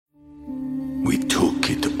We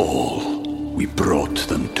took it all. We brought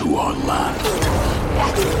them to our land.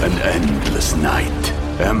 An endless night,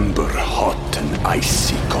 ember hot and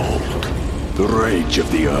icy cold. The rage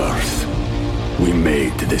of the earth. We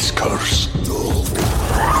made this curse.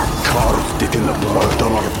 Carved it in the blood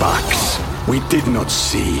on our backs. We did not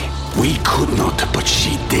see. We could not, but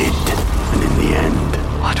she did. And in the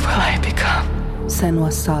end... What will I become?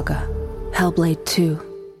 Senua's Saga. Hellblade 2.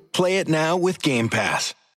 Play it now with Game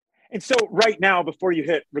Pass. And so right now, before you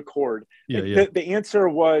hit record, the answer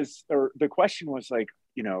was, or the question was like,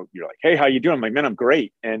 you're like, hey, how you doing? I'm like, man, I'm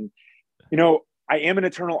great. And, I am an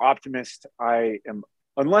eternal optimist. I am,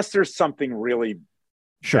 unless there's something really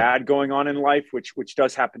bad going on in life, which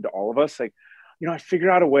does happen to all of us. Like, I figure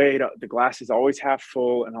out a way to, the glass is always half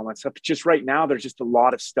full and all that stuff. But just right now, there's just a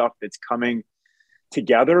lot of stuff that's coming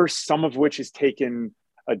together, some of which has taken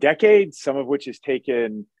a decade, some of which has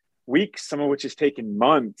taken weeks, some of which has taken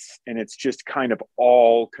months, and it's just kind of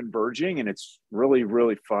all converging, and it's really,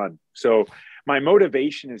 really fun. So my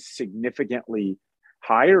motivation is significantly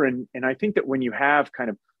higher. And I think that when you have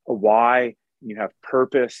kind of a why, and you have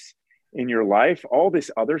purpose in your life, all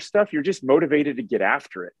this other stuff, you're just motivated to get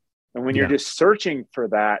after it. And when you're just searching for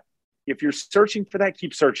that, if you're searching for that,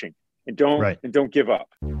 keep searching and don't give up.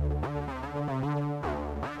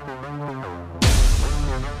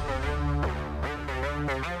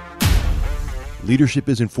 Leadership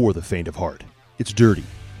isn't for the faint of heart. It's dirty,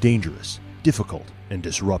 dangerous, difficult, and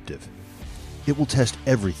disruptive. It will test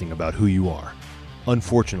everything about who you are.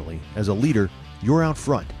 Unfortunately, as a leader, you're out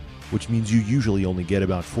front, which means you usually only get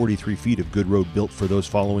about 43 feet of good road built for those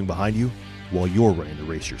following behind you while you're running the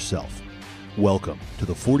race yourself. Welcome to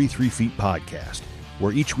the 43 Feet Podcast,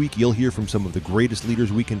 where each week you'll hear from some of the greatest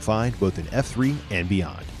leaders we can find, both in F3 and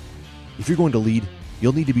beyond. If you're going to lead,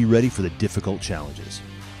 you'll need to be ready for the difficult challenges,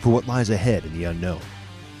 for what lies ahead in the unknown,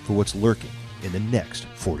 for what's lurking in the next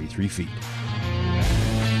 43 feet.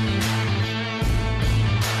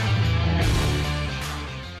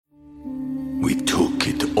 We took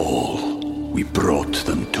it all. We brought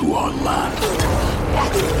them to our land.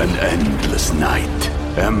 An endless night,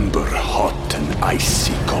 ember hot and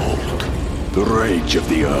icy cold. The rage of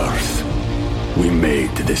the earth. We made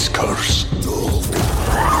this curse.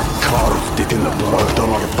 Carved it in the blood on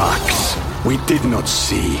our backs. We did not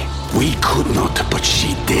see. We could not, but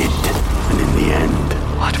she did. And in the end...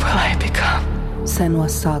 What will I become?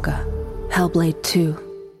 Senua's Saga. Hellblade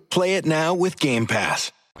 2. Play it now with Game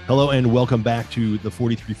Pass. Hello and welcome back to the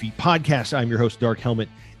 43 Feet Podcast. I'm your host, Dark Helmet,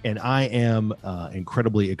 and I am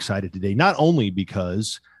incredibly excited today, not only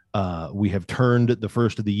because we have turned the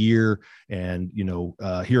first of the year and,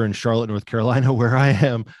 here in Charlotte, North Carolina, where I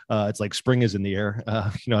am, it's like spring is in the air.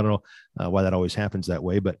 I don't know why that always happens that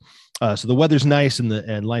way, but so the weather's nice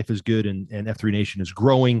and life is good and F3 Nation is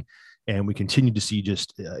growing. And we continue to see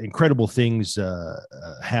just incredible things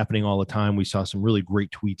happening all the time. We saw some really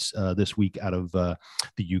great tweets this week out of the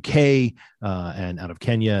UK and out of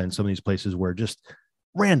Kenya and some of these places where just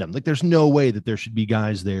random, like there's no way that there should be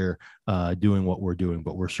guys there doing what we're doing,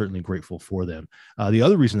 but we're certainly grateful for them. The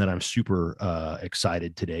other reason that I'm super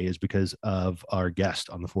excited today is because of our guest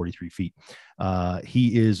on the 43 Feet.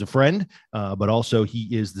 He is a friend, but also he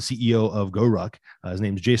is the CEO of GoRuck. His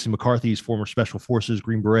name is Jason McCarthy. He's former Special Forces,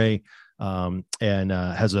 Green Beret, and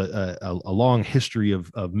has a long history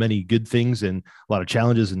of many good things and a lot of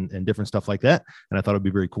challenges and different stuff like that. And I thought it'd be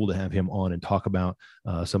very cool to have him on and talk about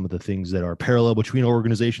some of the things that are parallel between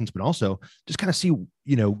organizations, but also just kind of see,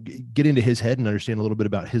 get into his head and understand a little bit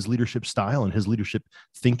about his leadership style and his leadership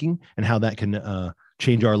thinking and how that can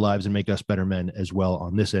change our lives and make us better men as well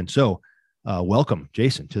on this end. So welcome,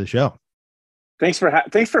 Jason, to the show. Thanks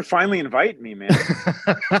for finally inviting me, man.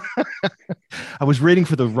 I was waiting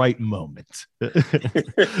for the right moment. It's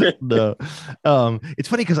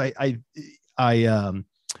funny because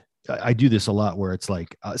I do this a lot where it's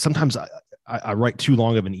like sometimes I write too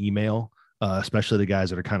long of an email, especially the guys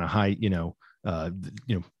that are kind of high,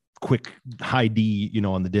 quick high D,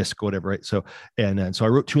 on the disc or whatever. Right. So I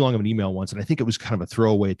wrote too long of an email once, and I think it was kind of a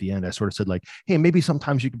throwaway at the end. I sort of said like, hey, maybe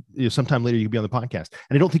sometimes sometime later you could be on the podcast.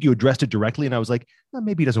 And I don't think you addressed it directly. And I was like,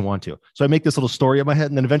 maybe he doesn't want to. So I make this little story in my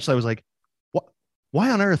head. And then eventually I was like, what,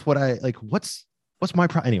 why on earth would I like, what's my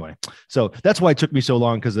anyway? So that's why it took me so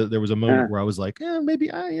long. Cause there was a moment where I was like, maybe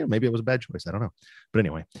it was a bad choice. I don't know. But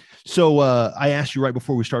anyway, so I asked you right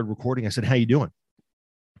before we started recording, I said, how you doing?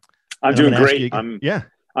 I'm doing great.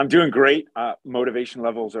 I'm doing great. Motivation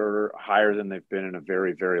levels are higher than they've been in a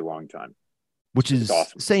very, very long time. Which is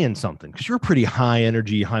awesome. Saying something, because you're a pretty high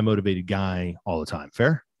energy, high motivated guy all the time.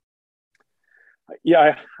 Fair?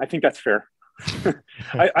 Yeah, I think that's fair.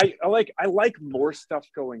 I like more stuff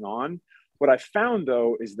going on, what I found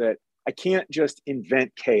though, is that I can't just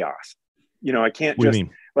invent chaos. I can't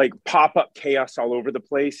like pop up chaos all over the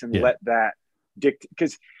place and let that dictate,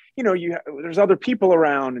 because, there's other people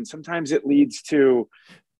around, and sometimes it leads to,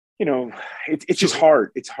 it's just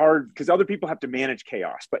hard. It's hard because other people have to manage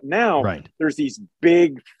chaos. But now there's these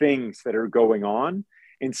big things that are going on,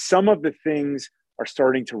 and some of the things are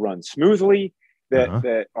starting to run smoothly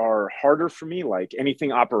that are harder for me. Like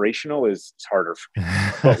anything operational is harder for me.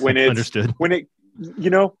 But when it's understood,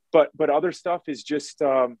 but other stuff is just,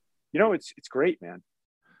 it's great, man.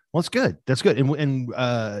 Well, it's good. That's good. And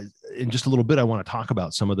in just a little bit, I want to talk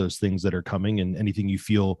about some of those things that are coming and anything you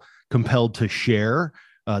feel compelled to share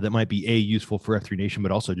that might be useful for F3 Nation,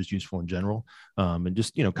 but also just useful in general. And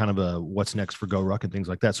just, kind of a what's next for GoRuck and things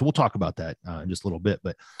like that. So we'll talk about that in just a little bit,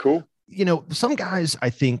 but cool. Some guys, I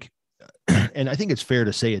think, and I think it's fair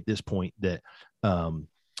to say at this point that I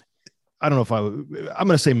don't know if I'm going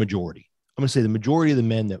to say majority. I'm going to say the majority of the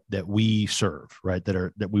men that we serve, right,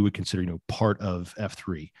 that we would consider, part of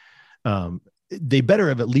F3, they better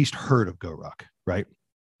have at least heard of GoRuck, right?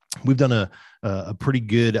 We've done a pretty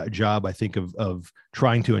good job, I think, of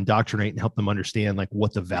trying to indoctrinate and help them understand like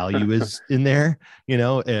what the value is in there, and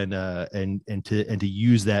to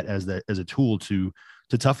use that as a tool to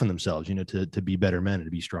toughen themselves, to be better men and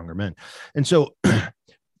to be stronger men. And so,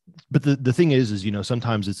 but the thing is,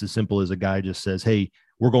 sometimes it's as simple as a guy just says, "Hey,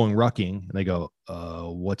 we're going rucking," and they go,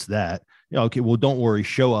 "What's that?" Okay, well, don't worry,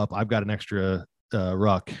 show up. I've got an extra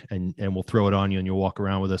ruck, and we'll throw it on you, and you'll walk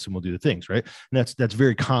around with us, and we'll do the things, right? And that's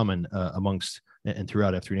very common amongst and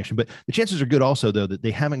throughout F3 Nation. But the chances are good also, though, that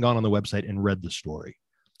they haven't gone on the website and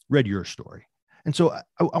read your story. And so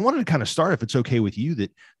I wanted to kind of start, if it's okay with you,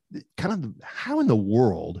 that kind of how in the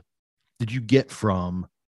world did you get from,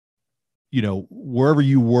 wherever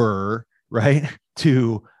you were, right,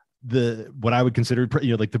 to what I would consider,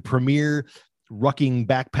 like the premier rucking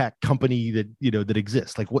backpack company that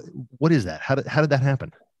exists? Like what is that? How did that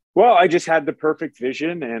happen? Well, I just had the perfect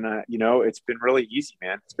vision, and it's been really easy,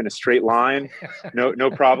 man. It's been a straight line,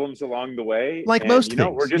 no problems along the way. Like most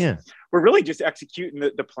things, we're really just executing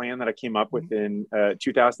the plan that I came up with in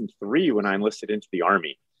 2003 when I enlisted into the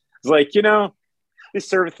Army. It's like, this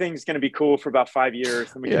sort of thing is going to be cool for about 5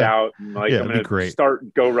 years. Then we get out and I'm going to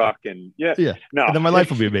start GoRuck and no, and then my life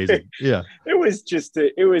will be amazing. Yeah. It was just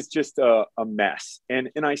a mess. And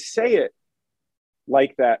I say it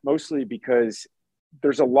like that mostly because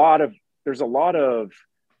there's a lot of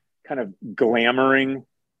kind of glamorizing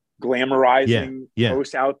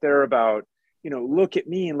posts out there about, look at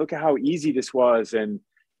me and look at how easy this was. And,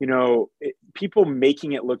 people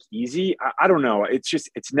making it look easy. I don't know.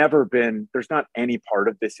 It's never been, there's not any part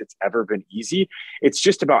of this it's ever been easy. It's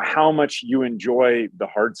just about how much you enjoy the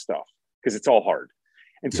hard stuff, because it's all hard.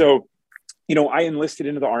 And so, I enlisted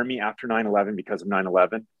into the Army after 9/11 because of 9/11.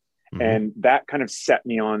 Mm-hmm. And that kind of set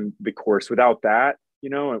me on the course. Without that,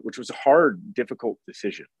 which was a hard, difficult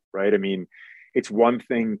decision, right? I mean, it's one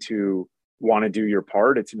thing to want to do your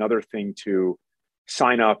part. It's another thing to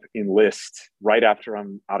sign up, enlist right after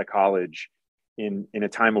I'm out of college in a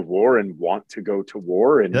time of war and want to go to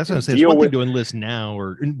war. And that's what I'm saying. It's one thing to enlist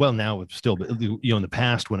now, now it's still, but in the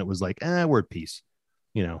past when it was like, we're at peace,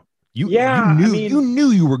 you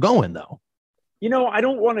knew you were going though. I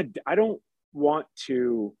don't want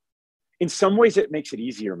to, in some ways it makes it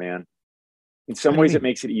easier, man. In some ways it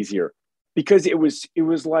makes it easier because it was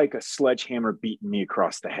like a sledgehammer beating me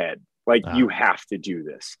across the head. Like, you have to do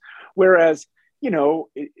this. Whereas, now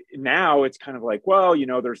it's kind of like, well,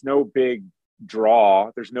 there's no big draw.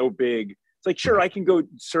 There's no big, it's like, sure, I can go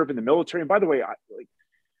serve in the military. And by the way,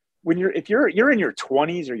 if you're in your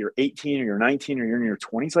 20s or you're 18 or you're 19 or you're in your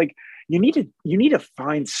 20s, like you need to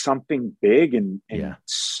find something big and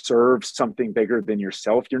serve something bigger than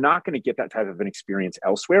yourself. You're not going to get that type of an experience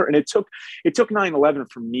elsewhere. And it took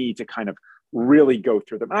 9/11 for me to kind of really go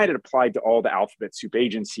through them. I had applied to all the alphabet soup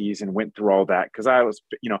agencies and went through all that because I was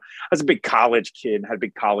a big college kid and had a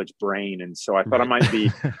big college brain. And so I thought I might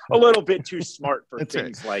be a little bit too smart for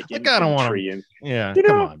things like infantry. I don't want to,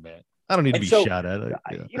 come on, man. I don't need to be shot at.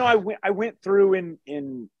 I went through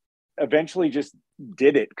and eventually just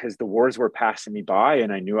did it because the wars were passing me by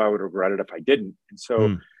and I knew I would regret it if I didn't. And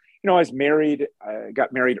so, I was married. I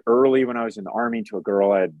got married early when I was in the Army to a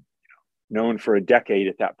girl I had known for a decade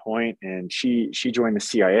at that point. And she joined the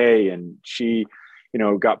CIA and she,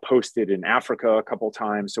 got posted in Africa a couple of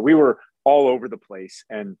times. So we were all over the place.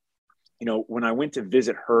 And, when I went to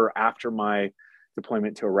visit her after my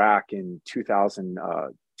deployment to Iraq in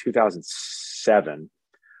 2007,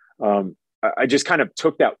 I just kind of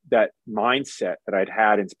took that mindset that I'd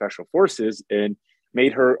had in special forces and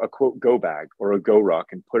made her a quote go bag or a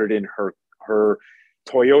GoRuck and put it in her her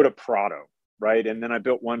Toyota Prado, right? And then I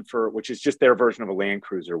built one which is just their version of a Land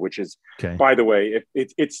Cruiser, which is, by the way,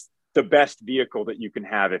 it's the best vehicle that you can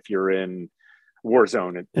have if you're in war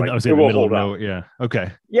zone. It will hold up. Yeah.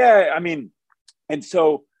 Okay. Yeah. I mean, and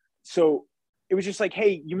so it was just like,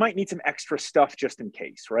 hey, you might need some extra stuff just in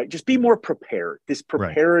case, right? Just be more prepared. This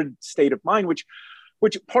prepared state of mind, which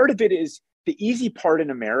part of it is the easy part in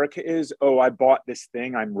America is, oh, I bought this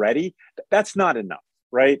thing, I'm ready. That's not enough,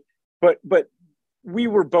 right? But we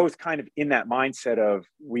were both kind of in that mindset of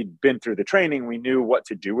we'd been through the training, we knew what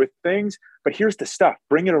to do with things, but here's the stuff,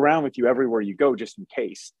 bring it around with you everywhere you go, just in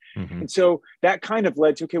case. Mm-hmm. And so that kind of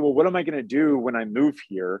led to, okay, well, what am I going to do when I move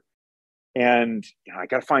here? And I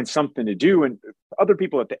got to find something to do. And other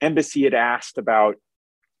people at the embassy had asked about,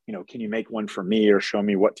 can you make one for me or show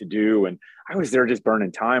me what to do? And I was there just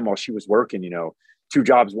burning time while she was working, 2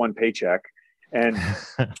 jobs, 1 paycheck. And,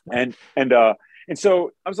 and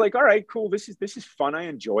so I was like, all right, cool. This is fun. I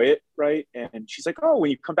enjoy it. Right. And she's like, oh,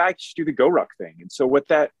 when you come back, you should do the GoRuck thing. And so what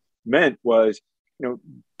that meant was,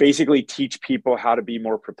 basically teach people how to be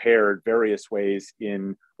more prepared various ways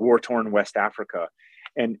in war-torn West Africa.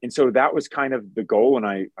 And so that was kind of the goal. And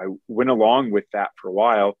I went along with that for a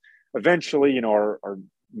while. Eventually, our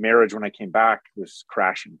marriage, when I came back, was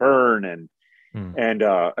crash and burn. And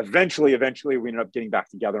eventually we ended up getting back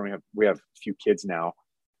together. We have a few kids now.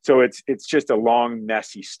 So it's just a long,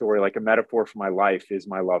 messy story. Like a metaphor for my life is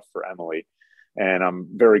my love for Emily. And I'm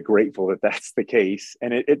very grateful that that's the case.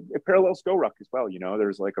 And it parallels GoRuck as well.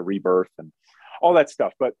 There's like a rebirth and all that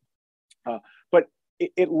stuff. But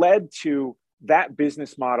it led to that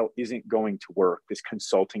business model isn't going to work, this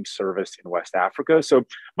consulting service in West Africa. So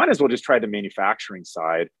might as well just try the manufacturing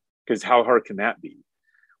side, because how hard can that be?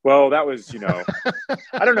 Well, that was,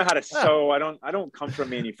 I don't know how to sew. I don't come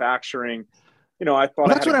from manufacturing. I thought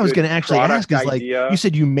that's what I was going to actually ask is like, you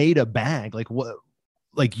said you made a bag, like what?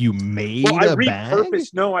 Like you made a bag?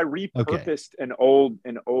 No, I repurposed an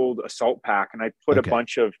old assault pack, and I put a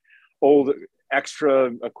bunch of old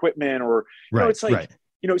extra equipment, or it's like,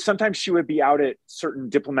 sometimes she would be out at certain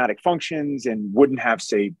diplomatic functions and wouldn't have,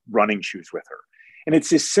 say, running shoes with her. And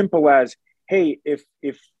it's as simple as, hey, if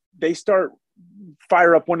they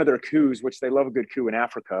fire up one of their coups, which they love a good coup in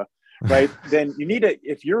Africa, right? Then you need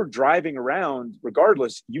if you're driving around,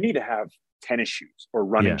 regardless, you need to have tennis shoes or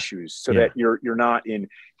running shoes so that you're not in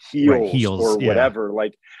heels or whatever.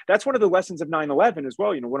 Like that's one of the lessons of 9/11 as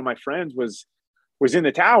well. One of my friends was in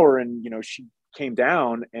the tower, and she came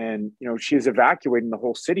down, and she was evacuating the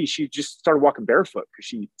whole city. She just started walking barefoot because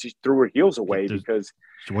she just threw her heels away because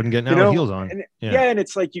she wasn't getting out of heels on. And, and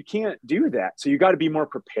it's like you can't do that. So you got to be more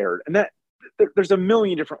prepared. And that there's a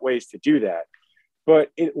million different ways to do that.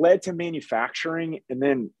 But it led to manufacturing, and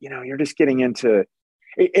then you're just getting into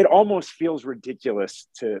it almost feels ridiculous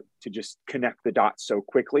to just connect the dots so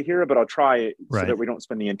quickly here, but I'll try it so that we don't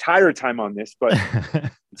spend the entire time on this. But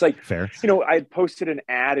it's like, fair. I had posted an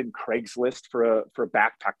ad in Craigslist for a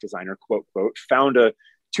backpack designer, quote, found a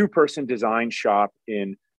 2-person design shop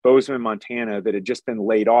in Bozeman, Montana that had just been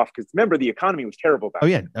laid off. Because remember, the economy was terrible back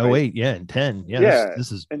then. Oh, right? 08, and 10. Yeah.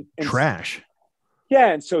 This is trash. Yeah.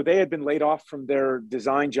 And so they had been laid off from their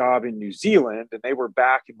design job in New Zealand, and they were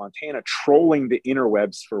back in Montana trolling the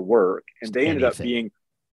interwebs for work. And they ended up being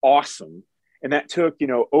awesome. And that took,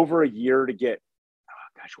 over a year to get,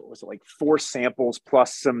 what was it? Like 4 samples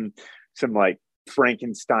plus some like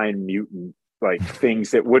Frankenstein mutant, like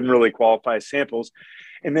things that wouldn't really qualify as samples.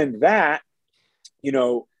 And then that,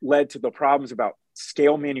 led to the problems about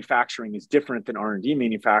scale manufacturing is different than R&D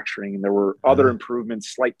manufacturing. And there were other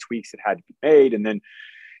improvements, slight tweaks that had to be made, and then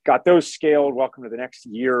got those scaled. Welcome to the next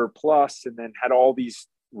year plus. And then had all these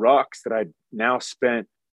rucks that I'd now spent,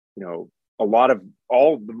 a lot of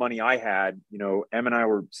all the money I had, Em and I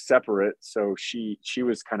were separate. So she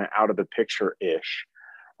was kind of out of the picture ish.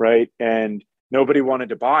 Right. And nobody wanted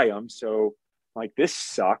to buy them. So like, this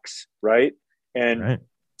sucks. Right. And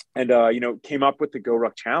came up with the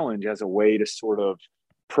GoRuck Challenge as a way to sort of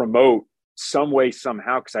promote some way,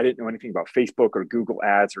 somehow, because I didn't know anything about Facebook or Google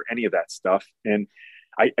ads or any of that stuff. And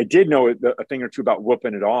I did know a thing or two about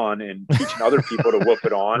whooping it on and teaching other people to whoop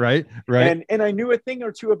it on. Right. And I knew a thing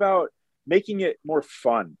or two about making it more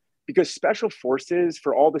fun, because special forces,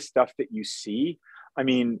 for all the stuff that you see, I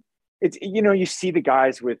mean, it's, you see the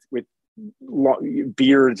guys with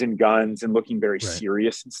beards and guns and looking very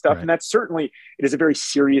serious and stuff. And that's certainly, it is a very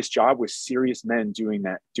serious job with serious men doing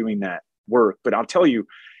that work. But I'll tell you,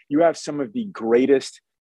 you have some of the greatest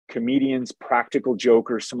comedians, practical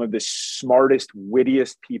jokers, some of the smartest,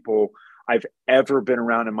 wittiest people I've ever been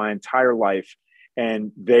around in my entire life.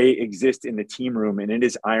 And they exist in the team room, and it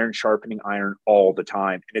is iron sharpening iron all the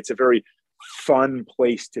time. And it's a very fun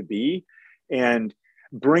place to be. And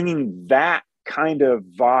bringing that kind of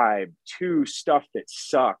vibe to stuff that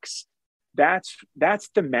sucks, that's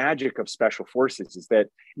the magic of special forces, is that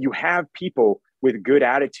you have people with good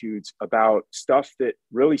attitudes about stuff that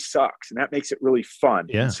really sucks, and that makes it really fun.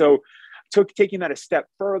 Yeah. And so taking that a step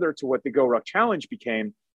further to what the Go Ruck Challenge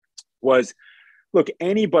became was, look,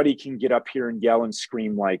 anybody can get up here and yell and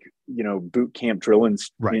scream like, boot camp drill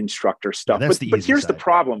instructor stuff. Yeah, but here's the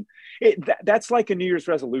problem. That's like a New Year's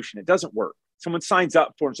resolution. It doesn't work. Someone signs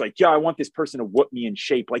up for it, it's like, yeah, I want this person to whoop me in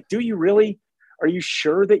shape. Like, do you really? Are you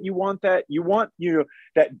sure that you want that? You want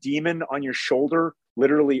that demon on your shoulder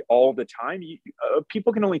literally all the time?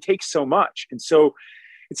 People can only take so much. And so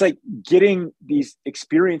it's like getting these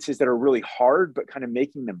experiences that are really hard, but kind of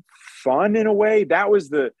making them fun in a way. That was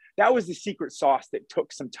the secret sauce that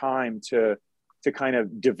took some time to kind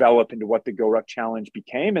of develop into what the Go Ruck Challenge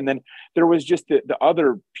became. And then there was just the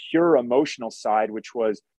other pure emotional side, which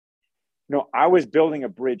was, I was building a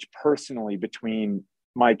bridge personally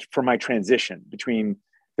for my transition between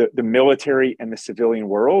the military and the civilian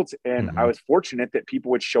worlds. And I was fortunate that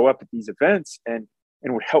people would show up at these events and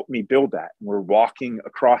would help me build that. And we're walking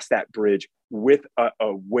across that bridge with a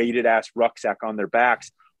weighted ass rucksack on their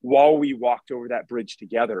backs while we walked over that bridge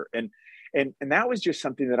together. And that was just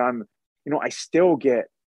something that I'm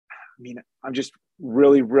just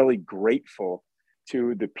really, really grateful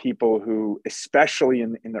to the people who, especially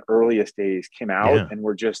in the earliest days, came out and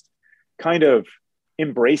were just kind of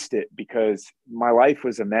embraced it, because my life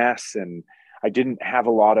was a mess and I didn't have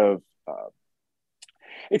a lot of,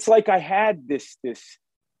 it's like I had this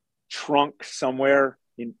trunk somewhere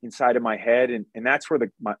inside of my head. And that's where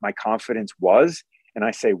my confidence was. And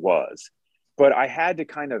I say was, but I had to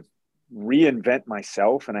kind of reinvent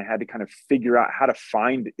myself, and I had to kind of figure out how to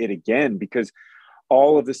find it again, because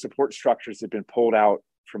all of the support structures have been pulled out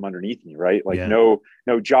from underneath me, right? Like no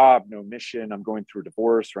job, no mission. I'm going through a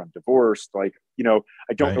divorce, or I'm divorced. Like,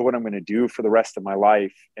 I don't know what I'm going to do for the rest of my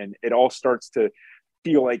life. And it all starts to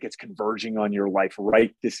feel like it's converging on your life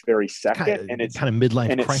right this very second. And it's kind of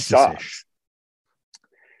midlife crisis.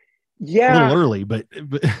 Yeah. A little early, but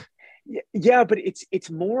yeah, but it's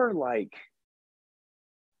more like,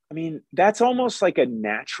 that's almost like a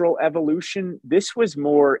natural evolution. This was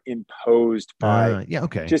more imposed by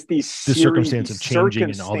just the circumstance of changing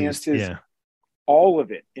and all these, all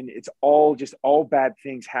of it. And it's all bad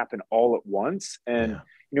things happen all at once. And,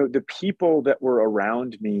 the people that were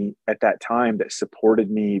around me at that time that supported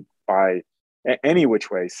me by any which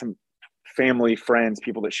way, some family, friends,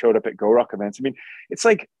 people that showed up at Go Ruck events. It's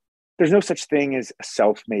like, there's no such thing as a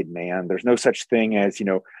self-made man. There's no such thing as,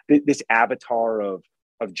 this avatar of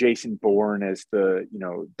Jason Bourne as the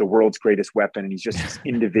world's greatest weapon. And he's just this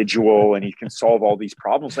individual and he can solve all these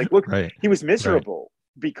problems. Like, look, he was miserable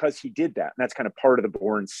because he did that. And that's kind of part of the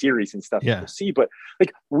Bourne series and stuff that you'll see. But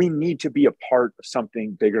like, we need to be a part of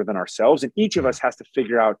something bigger than ourselves. And each of us has to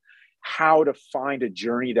figure out how to find a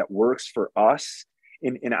journey that works for us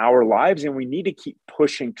in our lives. And we need to keep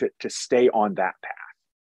pushing to stay on that path.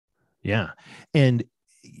 Yeah. And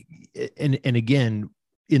again,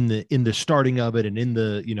 in the starting of it and in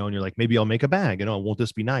the, and you're like, maybe I'll make a bag and won't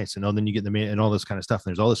this be nice? And then you get the man and all this kind of stuff.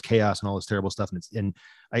 And there's all this chaos and all this terrible stuff. And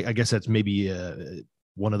I guess that's maybe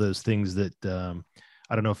one of those things that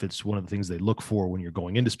I don't know if it's one of the things they look for when you're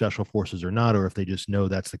going into special forces or not, or if they just know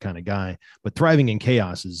that's the kind of guy. But thriving in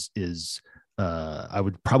chaos is I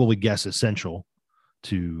would probably guess essential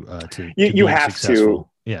to you have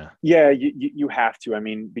successful. You have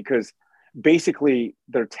to. Because basically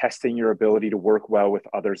they're testing your ability to work well with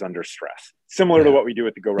others under stress, similar to what we do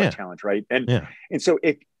with the Go Ruck Challenge, right? And so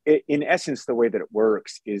in essence, the way that it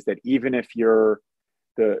works is that even if you're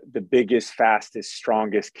the biggest, fastest,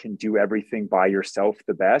 strongest, can do everything by yourself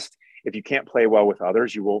the best, if you can't play well with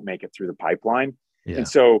others, you won't make it through the pipeline. And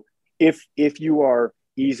so if you are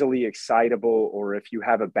easily excitable, or if you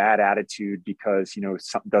have a bad attitude because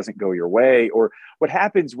something doesn't go your way, or what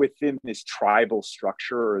happens within this tribal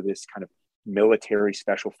structure or this kind of military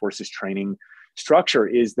special forces training structure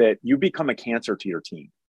is that you become a cancer to your team.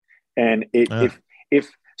 And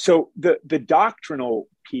if so, the doctrinal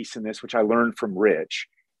piece in this, which I learned from Rich,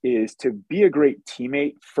 is to be a great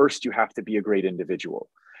teammate. First, you have to be a great individual.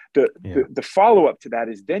 The follow-up to that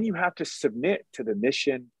is then you have to submit to the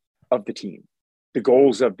mission of the team, the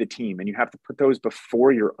goals of the team, and you have to put those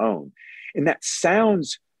before your own. And that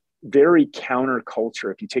sounds very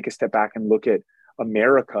counterculture. If you take a step back and look at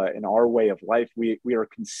America and our way of life, we are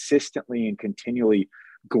consistently and continually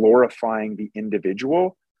glorifying the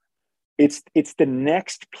individual. It's the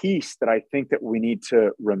next piece that I think that we need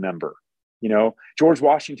to remember. George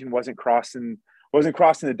Washington wasn't crossing wasn't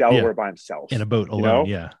crossing the Delaware by himself in a boat alone.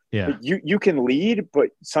 Yeah. But you can lead, but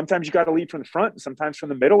sometimes you got to lead from the front, and sometimes from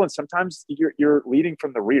the middle, and sometimes you're leading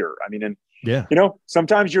from the rear. I mean, and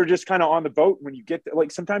sometimes you're just kind of on the boat when you get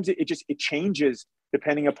like, sometimes it changes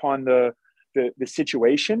depending upon the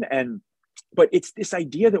situation. But it's this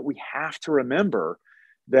idea that we have to remember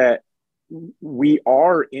that we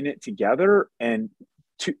are in it together, and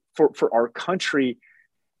for our country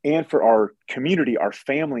and for our community, our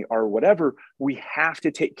family, our whatever, we have to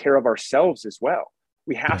take care of ourselves as well.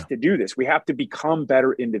 We have to do this. We have to become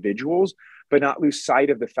better individuals, but not lose sight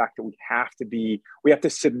of the fact that we have to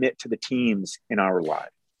submit to the teams in our lives.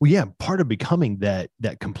 Well, yeah, part of becoming that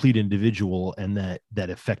complete individual and that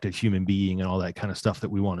effective human being and all that kind of stuff that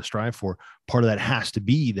we want to strive for, part of that has to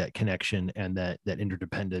be that connection and that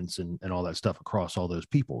interdependence and all that stuff across all those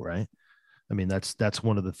people, right? I mean, that's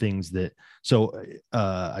one of the things that, so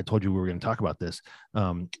I told you we were going to talk about this,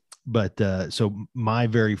 but so my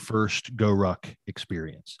very first GoRuck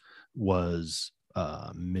experience was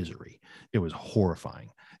misery. It was horrifying.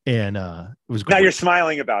 And it was great. Now you're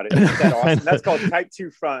smiling about it. Isn't that awesome? That's called type 2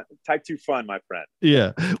 fun, my friend.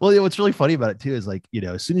 Yeah. Well, what's really funny about it too is like,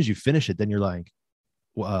 as soon as you finish it, then you're like,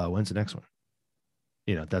 when's the next one?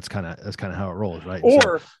 That's kind of how it rolls, right?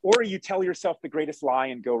 Or you tell yourself the greatest lie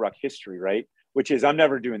in GoRuck history, right? Which is, I'm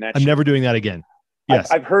never doing that. I'm never doing that again. Yes.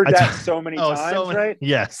 I've heard that so many times, right?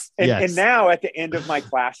 Yes. And now at the end of my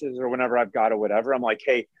classes or whenever I've got or whatever, I'm like,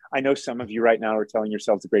 hey, I know some of you right now are telling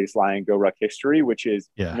yourselves the greatest lie in GoRuck history, which is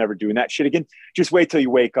never doing that shit again. Just wait till you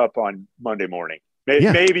wake up on Monday morning.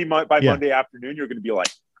 Maybe by Monday afternoon, you're going to be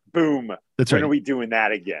like, boom. That's when right. are we doing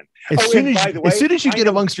that again? As soon as you get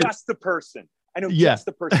amongst just the person. I know just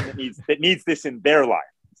the person that needs this in their life.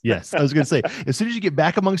 Yes, I was going to say, as soon as you get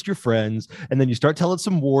back amongst your friends and then you start telling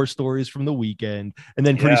some war stories from the weekend, and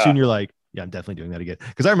then pretty soon you're like, yeah, I'm definitely doing that again.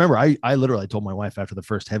 Because I remember I literally told my wife after the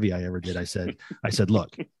first heavy I ever did, I said,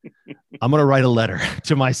 look, I'm going to write a letter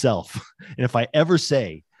to myself. And if I ever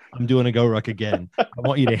say I'm doing a GoRuck again, I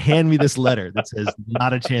want you to hand me this letter that says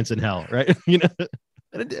not a chance in hell. Right.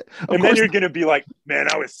 And then you're going to be like, man,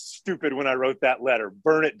 I was stupid when I wrote that letter.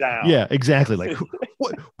 Burn it down. Yeah, exactly. Like,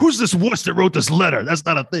 who's this wuss that wrote this letter? That's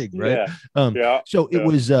not a thing, right? So it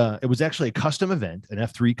was actually a custom event, an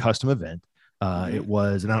F3 custom event. It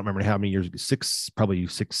was, and I don't remember how many years ago, probably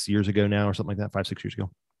 6 years ago now or something like that, 5-6 years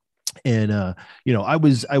ago. And, I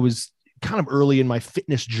was kind of early in my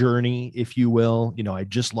fitness journey, if you will. I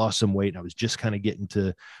just lost some weight and I was just kind of getting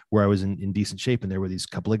to where I was in decent shape. And there were these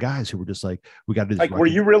couple of guys who were just like, we got to do this. Like, were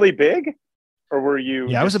you really big or were you?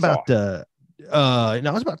 Yeah, I was about, I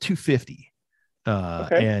was about 250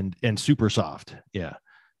 and super soft. Yeah.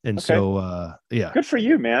 And so, good for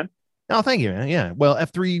you, man. Oh, thank you, man. Yeah. Well,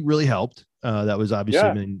 F3 really helped. That was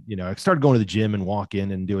obviously, I started going to the gym and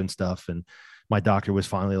walking and doing stuff. And my doctor was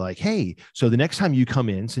finally like, hey, so the next time you come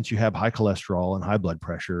in, since you have high cholesterol and high blood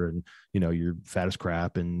pressure and, you're fat as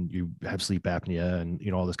crap and you have sleep apnea and,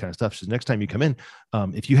 all this kind of stuff. So next time you come in,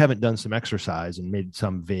 if you haven't done some exercise and made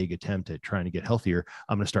some vague attempt at trying to get healthier,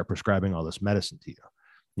 I'm going to start prescribing all this medicine to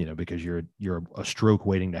you, because you're a stroke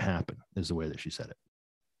waiting to happen is the way that she said it.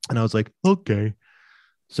 And I was like, okay.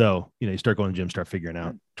 So, you start going to the gym, start figuring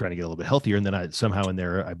out, trying to get a little bit healthier. And then I somehow in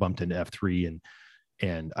there, I bumped into F3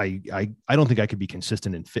 and I don't think I could be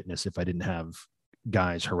consistent in fitness if I didn't have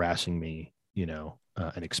guys harassing me,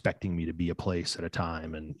 and expecting me to be a place at a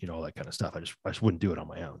time and, all that kind of stuff. I just wouldn't do it on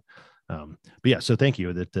my own. But yeah, so thank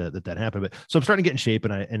you that happened. But so I'm starting to get in shape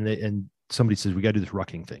and somebody says, we got to do this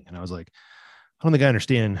rucking thing. And I was like, I don't think I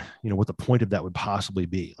understand, what the point of that would possibly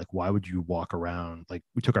be. Like, why would you walk around? Like,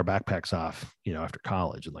 we took our backpacks off, after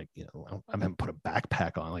college and I haven't put a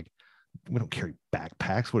backpack on. Like, we don't carry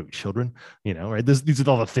backpacks. What are we, children? Right? These are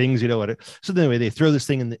all the things, So anyway, they throw this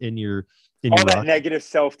thing in your all that negative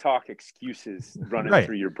self-talk excuses running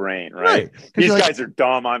through your brain, right? These guys are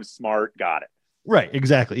dumb. I'm smart. Got it. Right.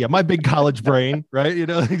 Exactly. Yeah. My big college brain, right?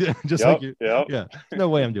 Just like you. Yeah. No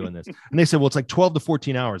way I'm doing this. And they said, well, it's like 12 to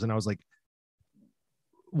 14 hours. And I was like,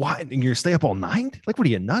 why? And you're gonna stay up all night? Like, what are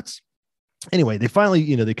you, nuts? Anyway, they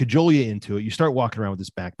finally, they cajole you into it. You start walking around with this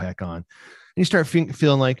backpack on. And you start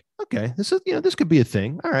feeling like, okay, this is, this could be a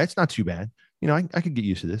thing. All right, it's not too bad. I could get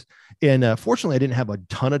used to this. And fortunately, I didn't have a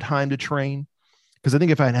ton of time to train, because I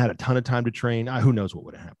think if I had had a ton of time to train, who knows what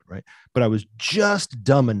would have happened, right? But I was just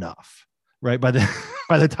dumb enough, right? By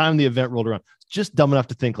the time the event rolled around, just dumb enough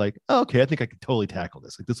to think like, oh, okay, I think I could totally tackle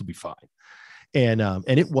this. Like, this will be fine. And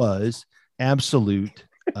it was absolute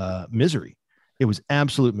misery. It was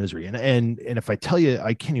absolute misery. And if I tell you,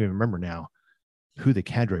 I can't even remember now who the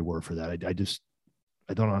cadre were for that.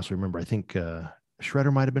 I don't honestly remember. I think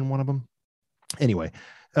Shredder might've been one of them. Anyway,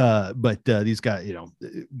 But these guys,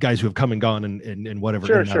 guys who have come and gone and whatever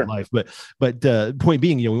sure, in and out of life. But point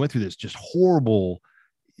being, we went through this horrible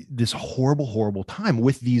time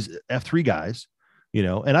with these F3 guys,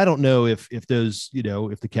 and I don't know if those,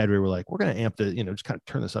 if the cadre were like, we're going to amp the, just kind of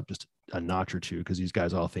turn this up just a notch or two, because these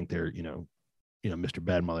guys all think they're, Mr.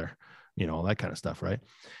 Bad Mother, all that kind of stuff, right?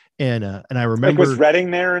 And I remember, was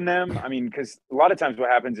Redding there in them? I mean, because a lot of times what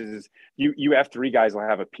happens is you F3 guys will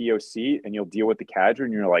have a POC and you'll deal with the cadre,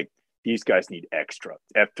 and you're like, these guys need extra.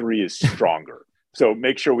 F3 is stronger. So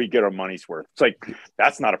make sure we get our money's worth. It's like,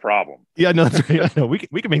 that's not a problem. Yeah, no, that's right. No, we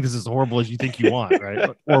can make this as horrible as you think you want, right?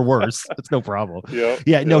 Or worse. That's no problem.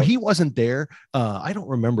 Yeah. No, he wasn't there. I don't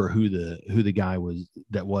remember who the guy was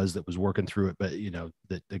that was working through it, but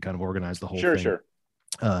that kind of organized the whole thing. Sure.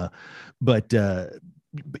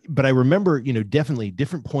 But I remember, definitely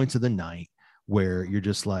different points of the night where you're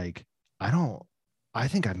just like, I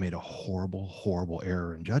think I've made a horrible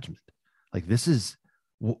error in judgment. Like, this is,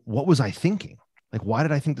 what was I thinking? Like, why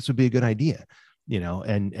did I think this would be a good idea?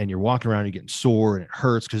 And you're walking around, you're getting sore and it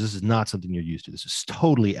hurts because this is not something you're used to. This is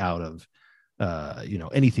totally out of,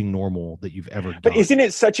 anything normal that you've ever done. But isn't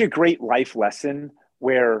it such a great life lesson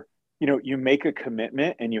where, you make a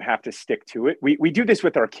commitment and you have to stick to it? We do this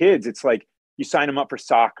with our kids. It's like, you sign them up for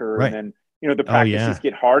soccer, right, and then, the practices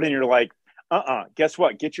get hard and you're like, guess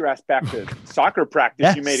what? Get your ass back to soccer practice.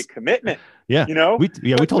 Yes. You made a commitment. Yeah. We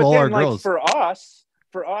told all our girls.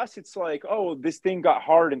 For us, it's like, oh, this thing got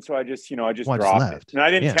hard. And so I just dropped it. And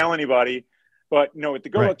I didn't tell anybody, but at the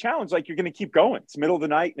Go Luck Challenge, like, you're going to keep going. It's middle of the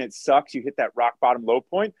night and it sucks. You hit that rock bottom low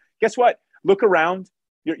point. Guess what? Look around.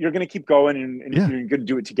 You're going to keep going and you're going to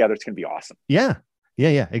do it together. It's going to be awesome. Yeah.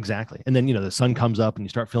 Yeah, exactly. And then, the sun comes up and you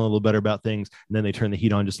start feeling a little better about things. And then they turn the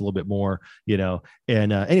heat on just a little bit more,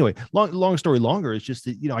 and anyway, long story longer is just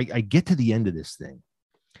that, I get to the end of this thing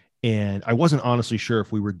and I wasn't honestly sure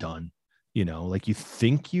if we were done, like you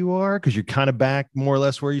think you are, because you're kind of back more or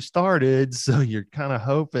less where you started. So you're kind of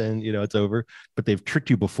hoping, it's over, but they've tricked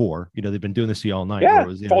you before, they've been doing this to you all night.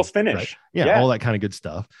 Yeah. False finish. Right? Yeah. All that kind of good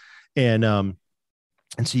stuff. And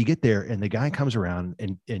so you get there and the guy comes around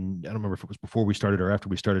and I don't remember if it was before we started or after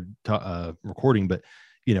we started recording, but,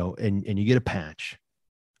 and you get a patch,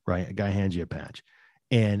 right? A guy hands you a patch.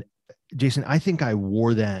 And Jason, I think I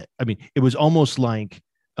wore that. I mean, it was almost like,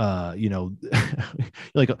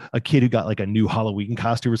 like a kid who got like a new Halloween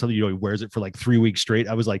costume or something, he wears it for like 3 weeks straight.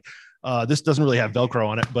 I was like, this doesn't really have Velcro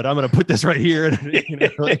on it, but I'm going to put this right here.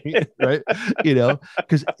 Right.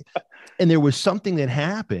 Because, and there was something that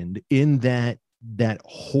happened in that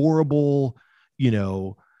horrible,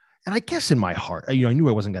 and I guess in my heart, I knew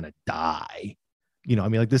I wasn't going to die.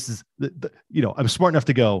 Like, this is I'm smart enough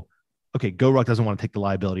to go, okay, Go Ruck doesn't want to take the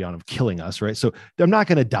liability on of killing us. Right. So I'm not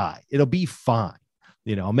going to die. It'll be fine.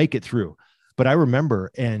 I'll make it through. But I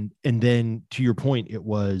remember, and then to your point, it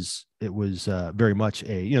was very much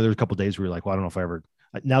there were a couple of days where you're like, well, I don't know if I ever,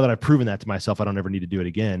 now that I've proven that to myself, I don't ever need to do it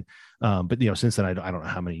again. But since then, I don't know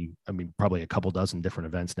how many, probably a couple dozen different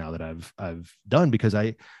events now that I've done, because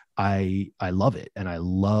I love it. And I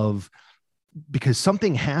love, because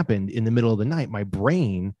something happened in the middle of the night. My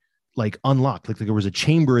brain like unlocked, like there was a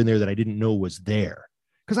chamber in there that I didn't know was there.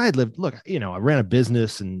 Cause I had lived, I ran a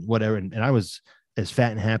business and whatever. And I was as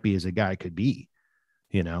fat and happy as a guy could be,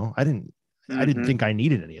 I didn't think I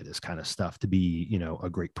needed any of this kind of stuff to be, a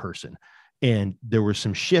great person. And there were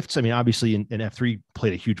some shifts. Obviously in F3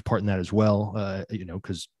 played a huge part in that as well,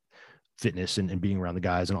 because fitness and being around the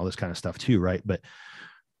guys and all this kind of stuff too. Right. But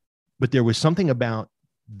there was something about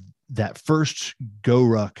that first Go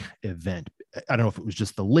Ruck event. I don't know if it was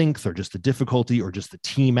just the length or just the difficulty or just the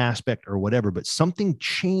team aspect or whatever, but something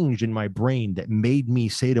changed in my brain that made me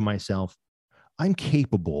say to myself, I'm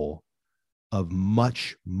capable of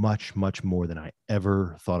much, much, much more than I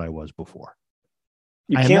ever thought I was before.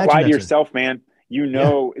 You can't lie to yourself, man.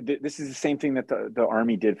 This is the same thing that the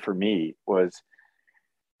Army did for me. Was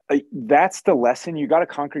that's the lesson. You got to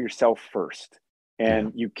conquer yourself first.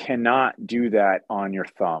 And you cannot do that on your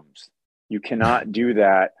thumbs. You cannot do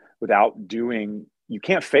that without doing, you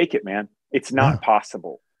can't fake it, man. It's not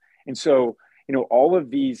possible. And so, all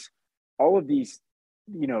of these,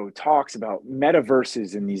 talks about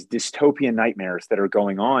metaverses and these dystopian nightmares that are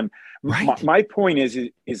going on. Right. My point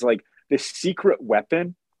is like the secret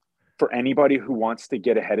weapon for anybody who wants to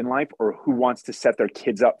get ahead in life or who wants to set their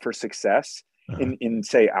kids up for success in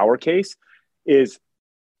say our case is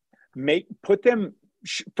put them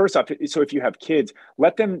first off. So if you have kids,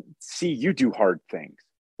 let them see you do hard things.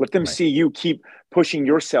 Let them see you keep pushing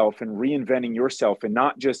yourself and reinventing yourself, and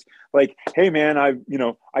not just like, hey man,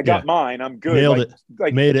 I got mine. I'm good. Nailed it.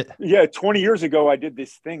 Like made it. Yeah. 20 years ago, I did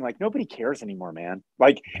this thing. Like nobody cares anymore, man.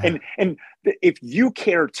 Like, and if you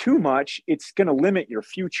care too much, it's going to limit your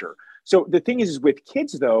future. So the thing is with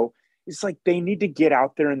kids though, it's like they need to get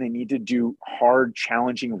out there and they need to do hard,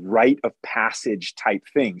 challenging rite of passage type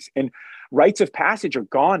things. And rites of passage are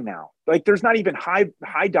gone now. Like there's not even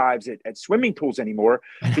high dives at swimming pools anymore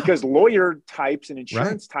because lawyer types and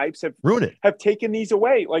insurance types have ruined it, have taken these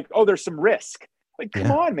away. Like, oh, there's some risk. Like,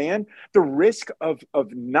 come on, man. The risk of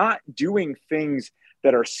not doing things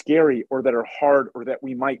that are scary or that are hard or that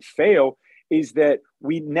we might fail is that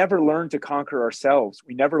we never learn to conquer ourselves.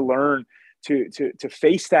 We never learn to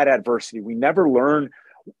face that adversity. We never learn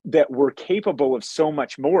that we're capable of so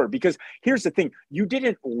much more. Because here's the thing, you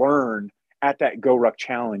didn't learn at that GoRuck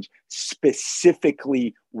challenge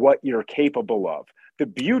specifically what you're capable of. The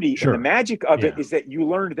beauty and the magic of it is that you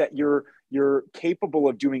learned that you're capable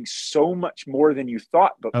of doing so much more than you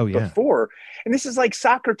thought before. And this is like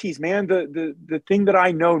Socrates, man. The thing that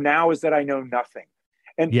I know now is that I know nothing.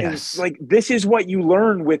 And like, this is what you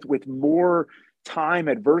learn with more time,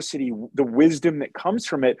 adversity, the wisdom that comes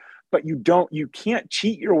from it. But you can't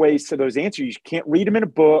cheat your ways to those answers. You can't read them in a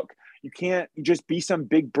book. You can't just be some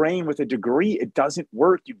big brain with a degree. It doesn't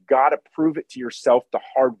work. You've got to prove it to yourself the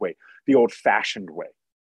hard way, the old fashioned way.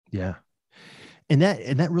 Yeah. And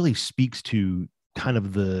that really speaks to kind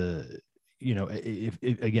of the,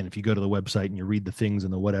 if you go to the website and you read the things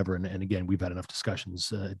and the whatever, and again, we've had enough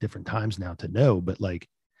discussions at different times now to know, but like,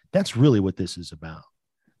 that's really what this is about.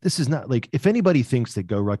 This is not like, if anybody thinks that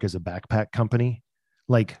GoRuck is a backpack company,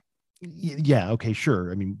 like, yeah, okay,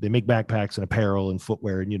 sure. I mean, they make backpacks and apparel and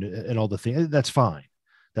footwear and, and all the things. That's fine.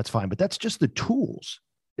 But that's just the tools,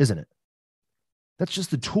 isn't it? That's just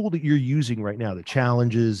the tool that you're using right now, the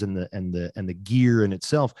challenges and the gear in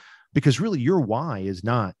itself, because really your why is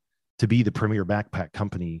not to be the premier backpack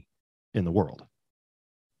company in the world.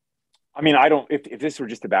 I mean, if this were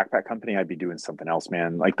just a backpack company, I'd be doing something else,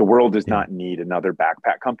 man. Like the world does not need another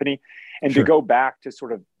backpack company. And to go back to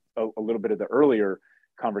sort of a little bit of the earlier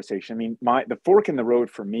conversation, I mean, the fork in the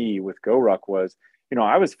road for me with GoRuck was,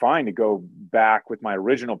 I was fine to go back with my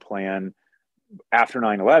original plan after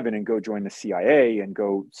 9/11 and go join the CIA and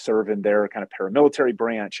go serve in their kind of paramilitary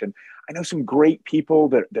branch. And I know some great people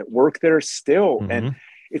that work there still. Mm-hmm. And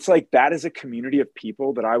it's like, that is a community of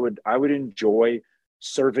people that I would enjoy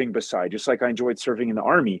serving beside, just like I enjoyed serving in the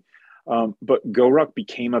Army. But GoRuck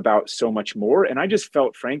became about so much more. And I just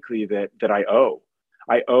felt, frankly, that I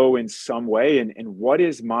owe in some way. And what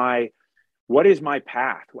is my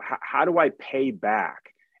path? How do I pay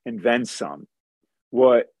back and then some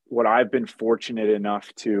what I've been fortunate enough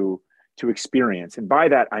to experience? And by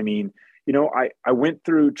that, I mean, I went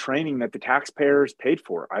through training that the taxpayers paid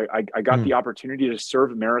for. I got the opportunity to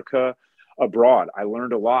serve America abroad. I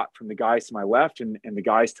learned a lot from the guys to my left and the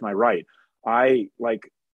guys to my right.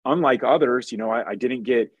 Unlike others, I didn't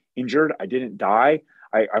get injured. I didn't die.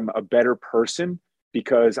 I'm a better person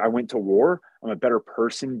because I went to war. I'm a better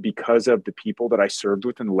person because of the people that I served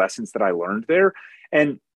with and the lessons that I learned there.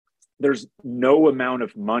 And there's no amount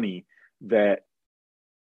of money that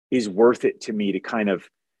is worth it to me to kind of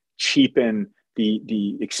cheapen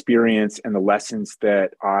the experience and the lessons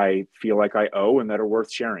that I feel like I owe and that are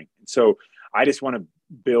worth sharing. And so I just want to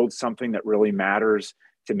build something that really matters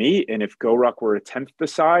to me. And if GoRuck were a 10th the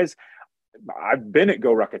size, I've been at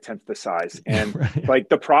GoRuck a 10th the size. And like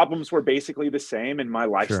the problems were basically the same. And my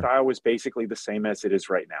lifestyle was basically the same as it is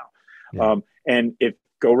right now. Yeah. And if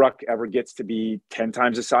GoRuck ever gets to be 10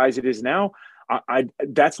 times the size it is now,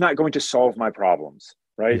 that's not going to solve my problems,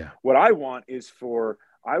 right? Yeah. What I want is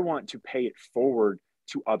I want to pay it forward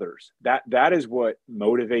to others. That is what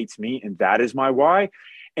motivates me. And that is my why.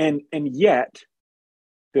 And yet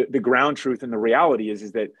the ground truth and the reality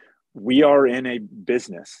is that we are in a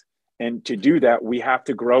business. And to do that, we have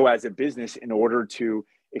to grow as a business in order to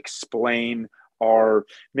explain our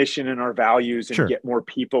mission and our values and get more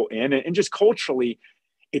people in. And just culturally,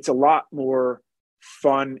 it's a lot more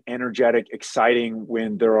fun, energetic, exciting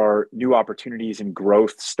when there are new opportunities and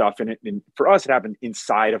growth stuff in it. And for us, it happened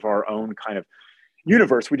inside of our own kind of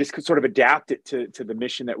universe. We just could sort of adapt it to the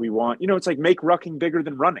mission that we want. It's like make rucking bigger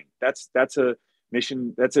than running. That's a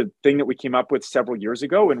mission. That's a thing that we came up with several years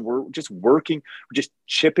ago, and we're just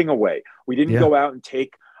chipping away. We didn't go out and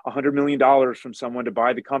take $100 million from someone to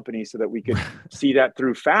buy the company so that we could see that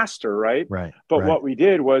through faster. Right. But what we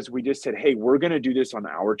did was we just said, hey, we're going to do this on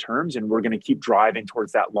our terms and we're going to keep driving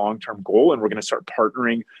towards that long-term goal. And we're going to start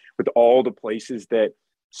partnering with all the places that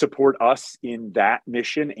support us in that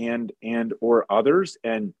mission and or others.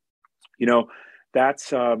 And, you know,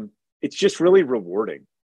 that's, it's just really rewarding.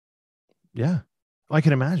 Yeah, I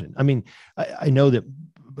can imagine. I mean, I know that,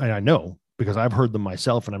 and I know because I've heard them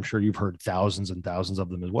myself, and I'm sure you've heard thousands and thousands of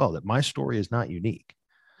them as well, that my story is not unique.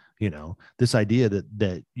 You know, this idea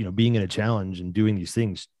that, you know, being in a challenge and doing these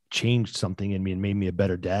things changed something in me and made me a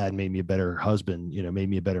better dad, made me a better husband, you know, made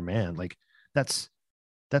me a better man. Like that's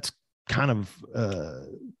kind of,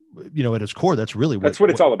 you know, at its core, that's really what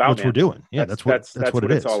it's all about. What we're doing. Yeah. That's what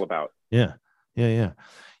it is. It's all about. Yeah.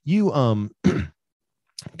 You,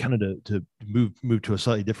 kind of to move to a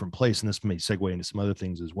slightly different place, and this may segue into some other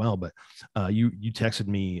things as well, but you texted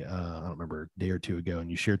me, I don't remember, a day or two ago,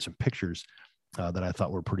 and you shared some pictures that I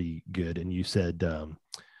thought were pretty good. And you said,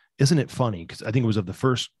 isn't it funny? Because I think it was of the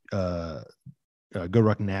first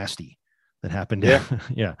GoRuck Nasty that happened. Yeah.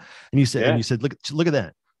 Yeah. And you said, look at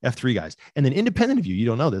that. F3 guys. And then independent of you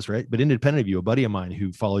don't know this, right? But independent of you, a buddy of mine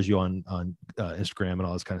who follows you on Instagram and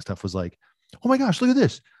all this kind of stuff was like, oh my gosh, look at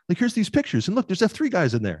this. Like, here's these pictures. And look, there's F3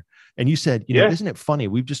 guys in there. And you said, you know, isn't it funny?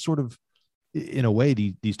 We've just sort of, in a way,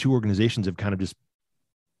 these two organizations have kind of just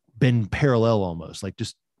been parallel almost, like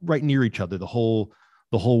just right near each other the whole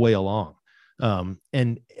way along.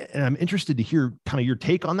 And I'm interested to hear kind of your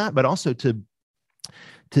take on that, but also to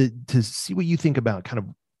see what you think about kind of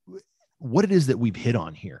what it is that we've hit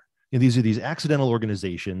on here. You know, these are these accidental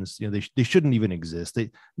organizations, you know, they shouldn't even exist.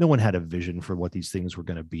 No one had a vision for what these things were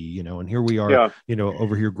going to be, you know, and here we are, you know,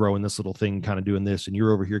 over here growing this little thing, kind of doing this, and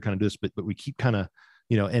you're over here kind of doing this, but we keep kind of,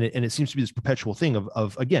 you know, and it seems to be this perpetual thing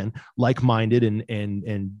of again, like-minded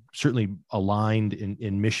and certainly aligned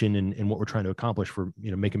in mission and what we're trying to accomplish for,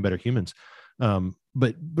 you know, making better humans. But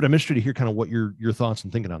I'm interested to hear kind of what your thoughts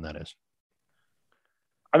and thinking on that is.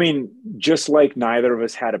 I mean, just like neither of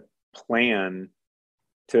us had a plan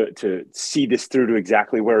to see this through to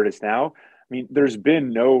exactly where it is now. I mean, there's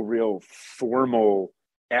been no real formal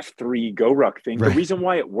F3 GoRuck thing. Right. The reason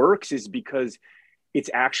why it works is because it's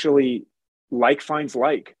actually like finds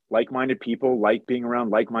like-minded people, like being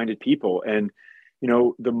around like-minded people. And, you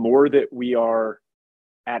know, the more that we are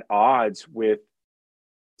at odds with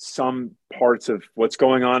some parts of what's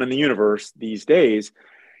going on in the universe these days,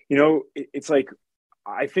 you know, it's like,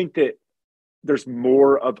 I think that there's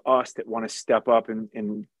more of us that want to step up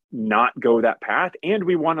and not go that path. And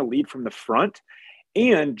we want to lead from the front.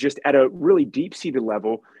 And just at a really deep-seated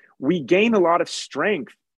level, we gain a lot of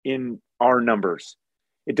strength in our numbers.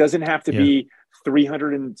 It doesn't have to be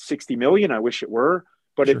 360 million. I wish it were.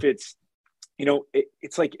 But if it's, you know,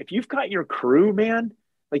 it's like, if you've got your crew, man,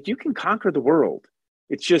 like you can conquer the world.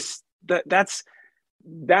 It's just that's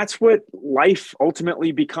what life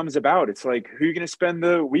ultimately becomes about. It's like, who are you going to spend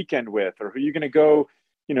the weekend with, or who are you going to go,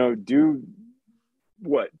 you know, do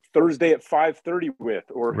what Thursday at 5:30 with,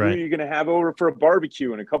 or who are you going to have over for a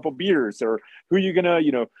barbecue and a couple beers, or who are you going to,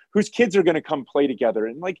 you know, whose kids are going to come play together.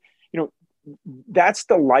 And like, you know, that's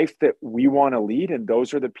the life that we want to lead. And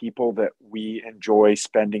those are the people that we enjoy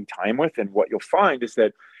spending time with. And what you'll find is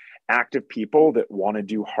that active people that want to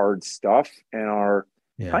do hard stuff and are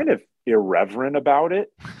kind of irreverent about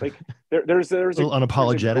it. Like there's a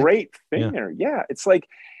unapologetic, there's a great thing there. Yeah. It's like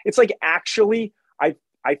actually, I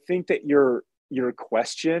think that your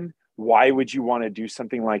question, why would you want to do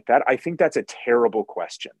something like that? I think that's a terrible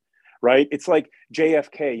question, right? It's like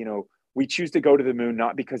JFK, you know, we choose to go to the moon,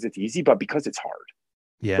 not because it's easy, but because it's hard.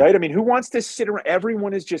 Yeah. Right. I mean, who wants to sit around?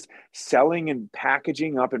 Everyone is just selling and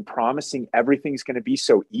packaging up and promising everything's going to be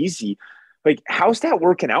so easy. Like, how's that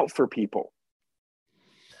working out for people?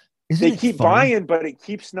 They keep buying, but it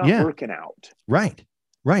keeps not working out. Right.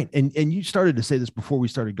 And you started to say this before we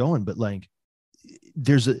started going, but like,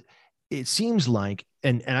 it seems like,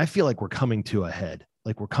 and I feel like we're coming to a head,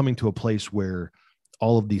 like we're coming to a place where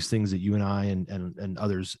all of these things that you and I and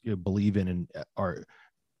others believe in and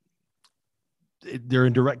they're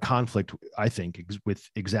in direct conflict, I think, with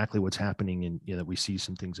exactly what's happening. And, you know, we see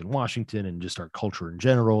some things in Washington and just our culture in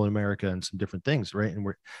general in America and some different things. Right.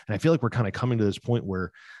 And I feel like we're kind of coming to this point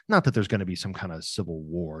where, not that there's going to be some kind of civil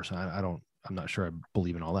war. So I'm not sure I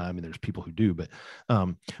believe in all that. I mean, there's people who do,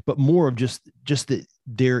 but more of just that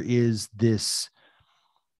there is this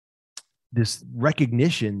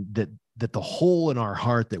recognition that the hole in our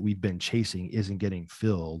heart that we've been chasing isn't getting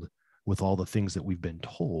filled with all the things that we've been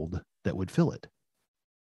told that would fill it.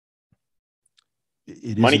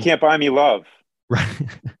 Money can't buy me love. Right.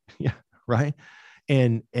 Yeah. Right.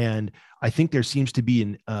 And I think there seems to be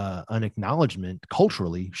an acknowledgement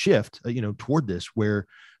culturally shift, toward this, where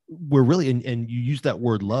we're really, and you use that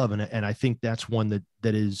word love. And I think that's one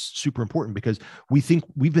that is super important, because we've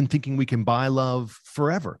been thinking we can buy love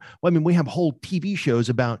forever. Well, I mean, we have whole TV shows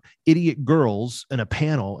about idiot girls in a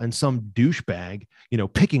panel and some douchebag,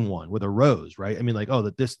 picking one with a rose, right? I mean, like,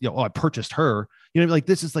 oh, I purchased her, like,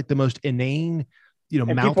 this is like the most inane,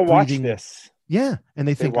 and mouth people watch breathing. this. Yeah. And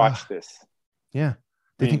they think, watch this. Yeah.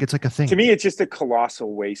 They think it's like a thing. To me, it's just a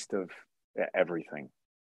colossal waste of everything.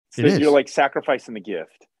 So it is. You're like sacrificing the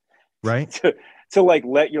gift. Right. To like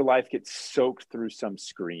let your life get soaked through some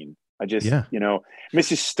screen. Mrs.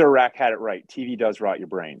 Sturrack had it right. TV does rot your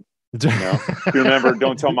brain. You remember,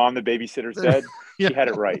 don't tell mom the babysitter's dead. Yeah. She had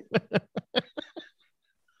it right.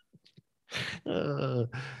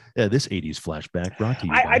 This 80s flashback brought to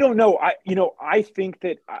you. I don't know. I think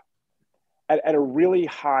that at a really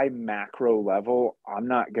high macro level, I'm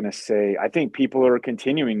not going to say, I think people are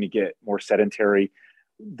continuing to get more sedentary.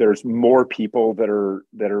 There's more people that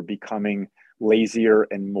are becoming lazier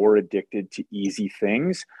and more addicted to easy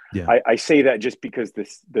things. Yeah. I say that just because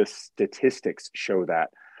the statistics show that.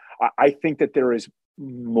 I think that there is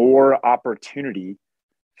more opportunity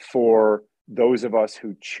for those of us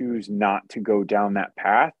who choose not to go down that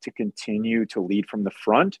path to continue to lead from the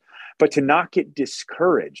front, but to not get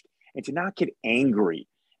discouraged and to not get angry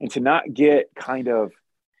and to not get kind of,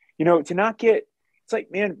 to not get, it's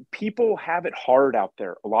like, man, people have it hard out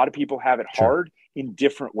there. A lot of people have it hard in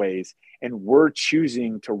different ways, and we're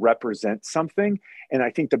choosing to represent something. And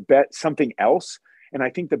I think something else. And I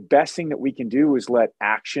think the best thing that we can do is let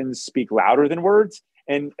actions speak louder than words,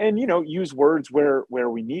 and use words where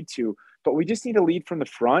we need to, but we just need to lead from the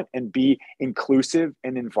front and be inclusive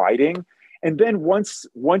and inviting. And then once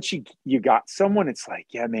you got someone, it's like,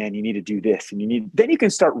 yeah, man, you need to do this, and then you can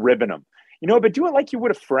start ribbing them, but do it like you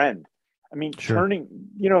would a friend. I mean, turning,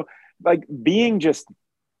 like being just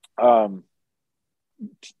too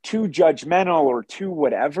judgmental or too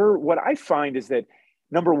whatever. What I find is that,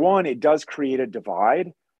 number one, it does create a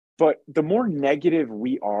divide, but the more negative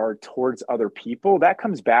we are towards other people, that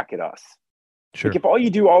comes back at us. Sure. Like if all you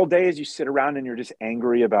do all day is you sit around and you're just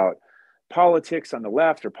angry about politics on the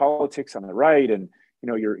left or politics on the right, and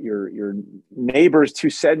your neighbor's too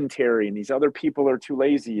sedentary and these other people are too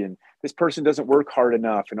lazy and this person doesn't work hard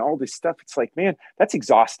enough and all this stuff, it's like, man, that's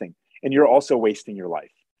exhausting, and you're also wasting your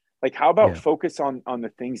life. Like, how about focus on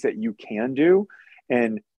the things that you can do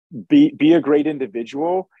and be a great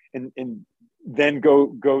individual, and then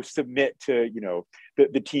go submit to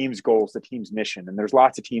the team's goals, the team's mission. And there's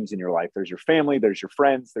lots of teams in your life. There's your family, there's your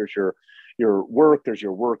friends, there's your work, there's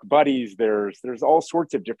your work buddies, there's all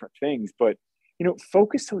sorts of different things. But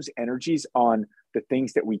focus those energies on the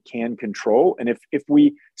things that we can control. And if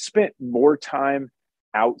we spent more time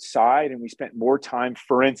outside and we spent more time,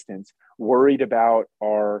 for instance, worried about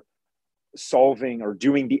our solving or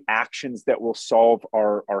doing the actions that will solve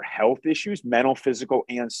our health issues, mental, physical,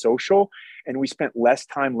 and social, and we spent less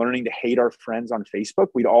time learning to hate our friends on Facebook,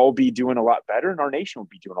 we'd all be doing a lot better, and our nation would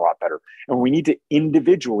be doing a lot better. And we need to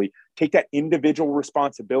individually take that individual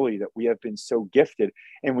responsibility that we have been so gifted,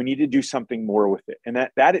 and we need to do something more with it. And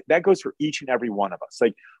that goes for each and every one of us.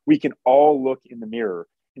 Like, we can all look in the mirror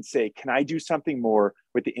and say, can I do something more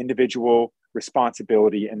with the individual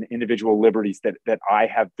responsibility and the individual liberties that I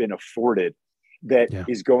have been afforded that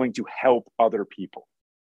is going to help other people?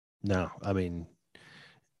 No, I mean,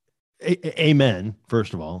 amen,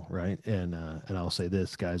 first of all, right? And I'll say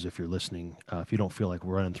this, guys, if you're listening, if you don't feel like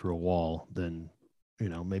we're running through a wall, then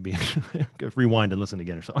maybe rewind and listen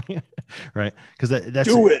again or something, right? Because that's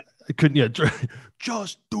do it. I couldn't,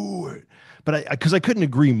 just do it. But because I couldn't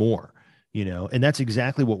agree more. And that's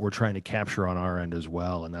exactly what we're trying to capture on our end as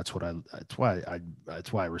well. And that's why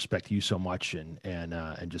I respect you so much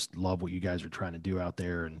and just love what you guys are trying to do out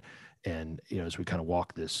there. And as we kind of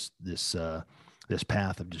walk this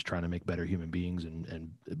path of just trying to make better human beings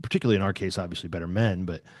and particularly in our case, obviously better men,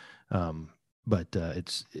 but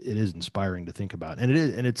it is inspiring to think about. And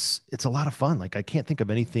it's a lot of fun. Like, I can't think of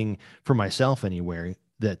anything for myself anywhere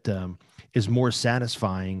that is more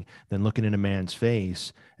satisfying than looking in a man's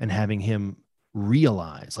face and having him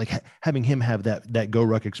realize, like having him have that Go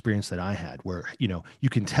Ruck experience that I had, where, you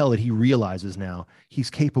can tell that he realizes now he's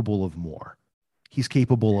capable of more. He's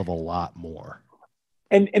capable of a lot more.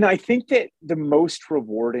 And I think that the most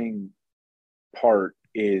rewarding part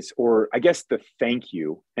is, or I guess the thank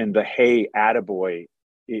you and the hey, attaboy,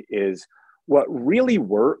 is what really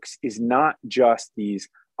works is not just these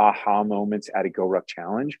aha moments at a Go Ruck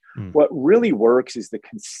challenge. What really works is the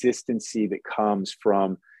consistency that comes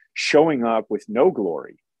from showing up with no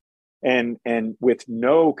glory and with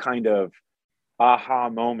no kind of aha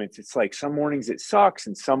moments. It's like some mornings it sucks,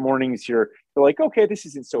 and some mornings you're like, okay, this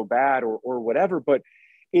isn't so bad, or whatever. But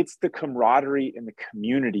it's the camaraderie and the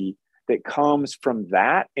community that comes from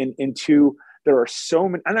that. And into there are so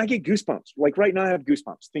many, and I get goosebumps. Like right now, I have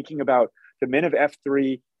goosebumps thinking about the men of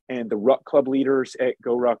F3 and the Ruck Club leaders at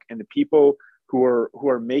Go Ruck and the people who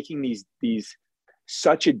are making these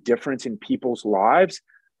such a difference in people's lives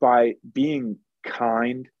by being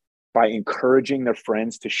kind, by encouraging their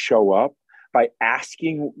friends to show up, by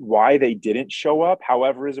asking why they didn't show up,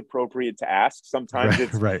 however is appropriate to ask. Sometimes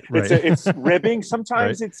it's ribbing,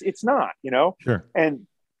 sometimes it's not, you know? Sure. And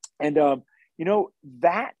you know,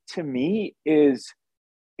 that to me is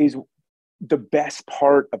the best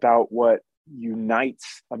part about what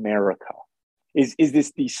unites America is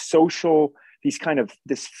this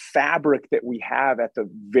fabric that we have at the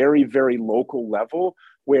very, very local level,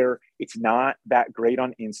 where it's not that great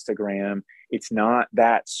on Instagram. It's not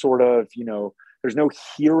that sort of, you know, there's no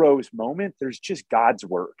hero's moment. There's just God's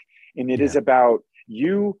work. And it is about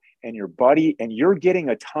you and your buddy, and you're getting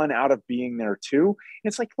a ton out of being there too. And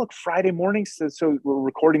it's like, look, Friday mornings. So we're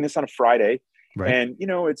recording this on a Friday, right? And you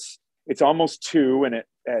know, it's almost 2, and at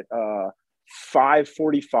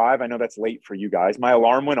 5:45, I know that's late for you guys. My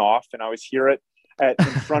alarm went off, and I was here in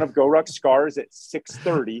front of Go Ruck Scars at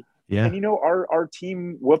 6:30. Yeah. And you know, our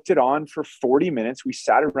team whooped it on for 40 minutes. We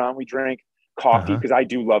sat around, we drank coffee, because I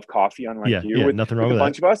do love coffee, unlike you. With nothing wrong with a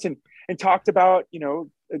bunch of us, and talked about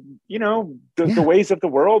the ways of the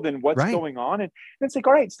world and what's going on. And it's like,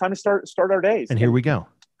 all right, it's time to start our days. And here we go.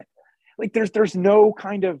 Like there's no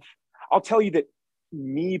kind of, I'll tell you that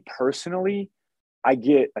me personally, I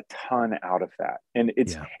get a ton out of that. And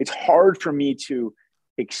it's hard for me to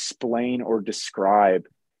explain or describe,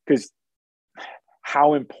 because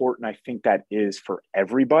how important I think that is for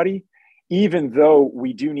everybody, even though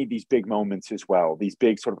we do need these big moments as well. These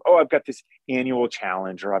big sort of, I've got this annual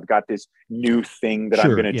challenge, or I've got this new thing that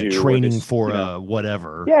I'm going to do. Training for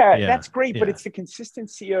whatever. Yeah, that's great. But it's the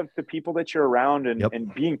consistency of the people that you're around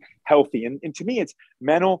and being healthy. And to me, it's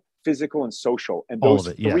mental, physical, and social. And those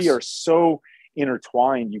three are so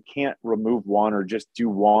intertwined. You can't remove one or just do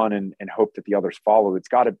one and hope that the others follow. It's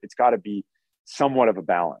got to be somewhat of a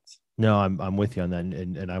balance. No, I'm with you on that,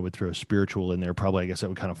 and I would throw spiritual in there. Probably, I guess that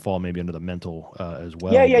would kind of fall maybe under the mental as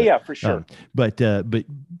well. Yeah, for sure. But the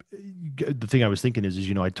thing I was thinking is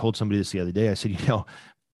I told somebody this the other day. I said,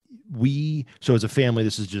 so as a family,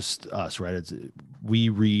 this is just us, right? We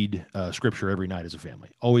read scripture every night as a family.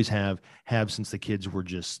 Always have since the kids were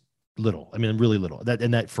just little. I mean, really little.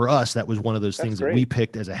 That for us, that was one of those things that we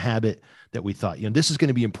picked as a habit that we thought, this is going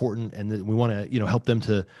to be important, and we want to, help them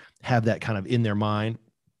to have that kind of in their mind.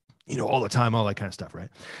 All the time, all that kind of stuff, right?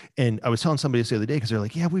 And I was telling somebody this the other day, because they're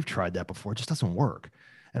like, yeah, we've tried that before. It just doesn't work.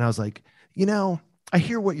 And I was like, I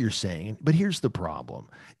hear what you're saying, but here's the problem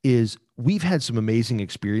is we've had some amazing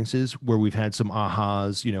experiences where we've had some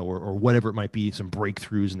ahas, or whatever it might be, some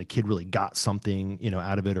breakthroughs, and the kid really got something,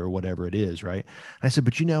 out of it, or whatever it is, right? And I said,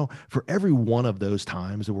 but for every one of those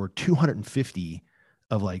times, there were 250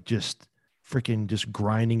 of like just freaking just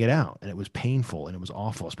grinding it out, and it was painful and it was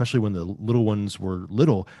awful, especially when the little ones were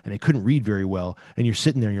little and they couldn't read very well, and you're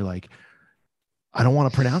sitting there and you're like, I don't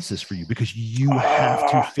want to pronounce this for you because you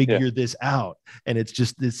have to figure this out, and it's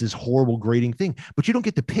just this horrible grading thing. But you don't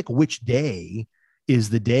get to pick which day is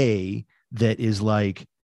the day that is like,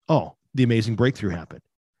 the amazing breakthrough happened.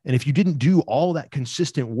 And if you didn't do all that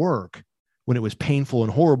consistent work when it was painful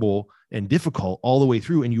and horrible and difficult all the way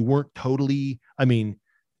through, and you weren't totally,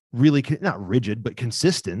 really not rigid, but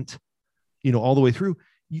consistent, all the way through,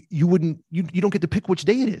 you don't get to pick which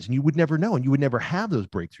day it is, and you would never know, and you would never have those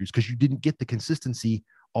breakthroughs because you didn't get the consistency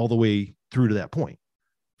all the way through to that point.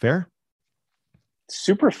 Fair?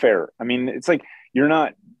 Super fair. It's like you're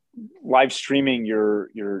not live streaming your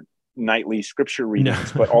nightly scripture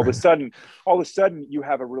readings, but all of a sudden you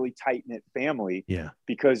have a really tight knit family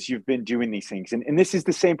because you've been doing these things. And this is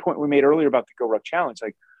the same point we made earlier about the Go Ruck Challenge.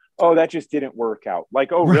 Like, that just didn't work out.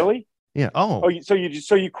 Like, really? Yeah.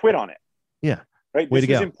 So you quit on it. Yeah. Right. This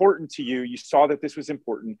was important to you. You saw that this was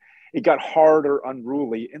important. It got hard or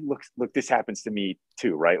unruly. And look, this happens to me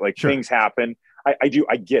too, right? Like things happen. I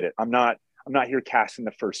get it. I'm not here casting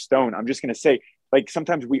the first stone. I'm just going to say, like,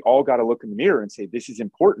 sometimes we all got to look in the mirror and say, this is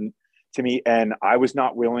important to me. And I was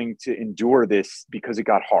not willing to endure this because it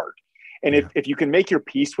got hard. And if you can make your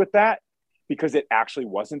peace with that, because it actually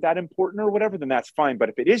wasn't that important or whatever, then that's fine. But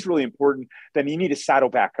if it is really important, then you need to saddle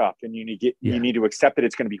back up, and you need to accept that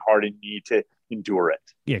it's going to be hard, and you need to endure it.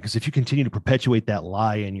 Yeah. Because if you continue to perpetuate that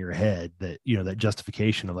lie in your head, that, that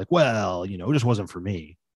justification of like, well, it just wasn't for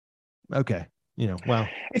me. Okay. Wow.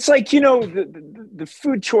 It's like, the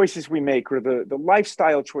food choices we make, or the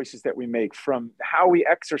lifestyle choices that we make, from how we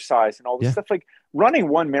exercise and all this stuff. Like, running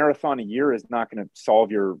one marathon a year is not going to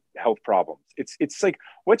solve your health problems. It's like,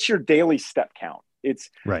 what's your daily step count? It's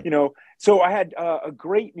right. So I had a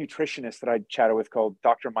great nutritionist that I chatted with called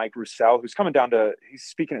Dr. Mike Roussel, who's coming down he's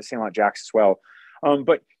speaking at St. Louis Jacks as well.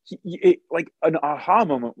 But like an aha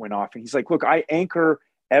moment went off, and he's like, look, I anchor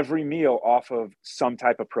every meal off of some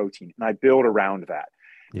type of protein, and I build around that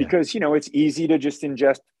because, it's easy to just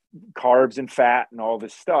ingest carbs and fat and all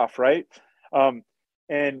this stuff. Right.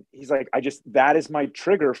 And he's like, that is my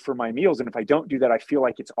trigger for my meals. And if I don't do that, I feel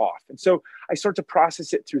like it's off. And so I start to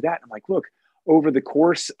process it through that. I'm like, look, over the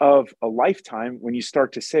course of a lifetime, when you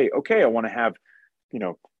start to say, okay, I want to have,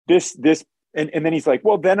 this, and then he's like,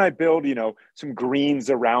 well, then I build, some greens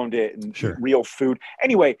around it and real food.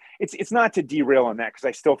 Anyway, it's not to derail on that, because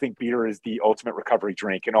I still think beer is the ultimate recovery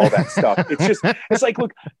drink and all that stuff. It's like,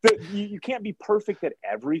 look, you can't be perfect at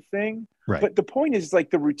everything, right? But the point is,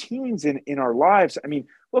 like, the routines in our lives. I mean,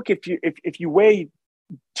 look, if you weigh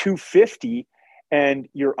 250 and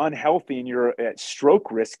you're unhealthy and you're at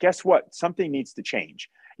stroke risk, guess what? Something needs to change.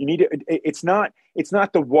 You need to, it's not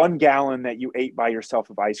the 1 gallon that you ate by yourself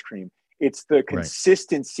of ice cream. It's the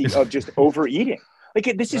consistency of just overeating.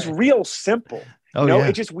 Like, this is real simple.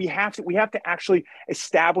 It just, we have to actually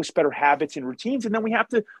establish better habits and routines, and then we have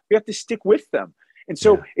to stick with them. And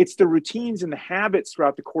so it's the routines and the habits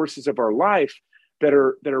throughout the courses of our life that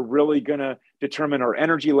are really going to determine our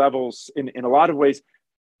energy levels in a lot of ways,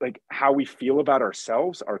 like how we feel about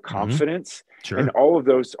ourselves, our confidence, and all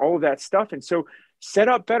of that stuff. And so set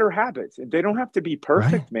up better habits. And they don't have to be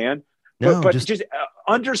perfect, man. But just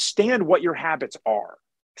understand what your habits are.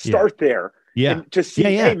 Start there. And to see,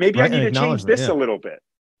 hey, maybe I need to change this a little bit.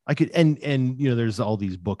 I could, and there's all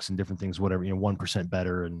these books and different things, whatever, 1%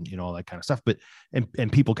 better and, all that kind of stuff. But,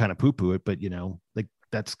 and people kind of poo-poo it, but, like,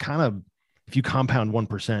 that's kind of, if you compound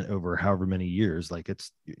 1% over however many years, like,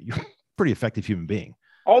 you're a pretty effective human being.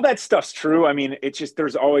 All that stuff's true. I mean, it's just,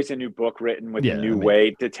 there's always a new book written with a new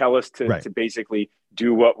way to tell us to basically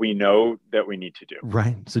do what we know that we need to do.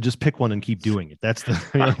 Right. So just pick one and keep doing it. That's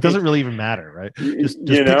it doesn't really even matter, right? Just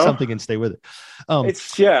pick something and stay with it.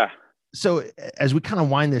 So as we kind of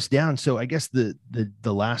wind this down, so I guess the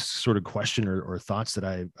last sort of question or thoughts that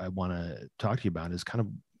I want to talk to you about is kind of,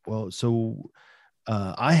 well, so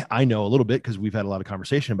I know a little bit because we've had a lot of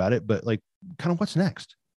conversation about it, but, like, kind of what's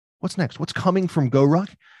next? What's next? What's coming from GoRuck?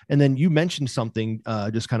 And then you mentioned something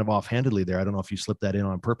just kind of offhandedly there. I don't know if you slipped that in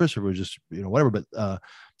on purpose or it was just, whatever, but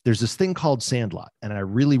there's this thing called Sandlot. And I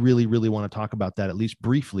really, really, really want to talk about that, at least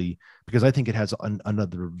briefly, because I think it has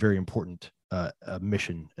another very important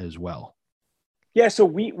mission as well. Yeah. So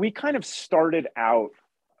we kind of started out,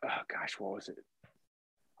 what was it?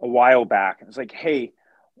 A while back. And it was like, hey,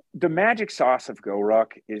 the magic sauce of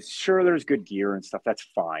GoRuck is, sure, there's good gear and stuff. That's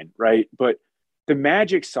fine. Right. But the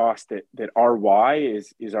magic sauce that our why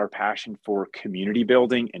is our passion for community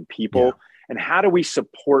building and people, and how do we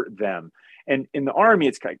support them? And in the Army,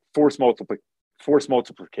 it's like force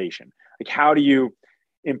multiplication. Like, how do you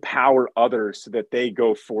empower others so that they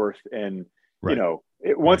go forth and,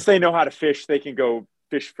 once they know how to fish, they can go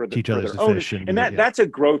fish for teach others to fish. And that's a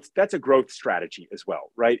growth strategy as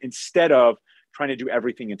well, right? Instead of trying to do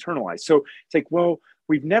everything internalized. So it's like, well,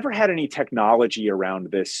 we've never had any technology around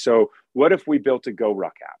this. So what if we built a GoRuck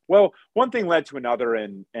app? Well, one thing led to another,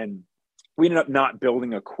 and we ended up not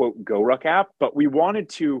building a quote GoRuck app, but we wanted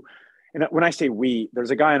to. And when I say we,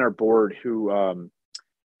 there's a guy on our board who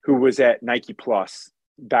was at Nike Plus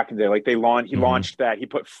back in the day. Like, he launched that. He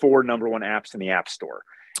put 4 number 1 apps in the App Store.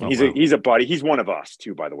 And he's a buddy. He's one of us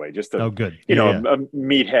too, by the way. Just a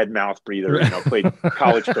meathead mouth breather. Played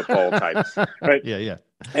college football types, right? Yeah.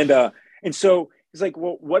 And so he's like,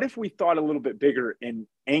 well, what if we thought a little bit bigger and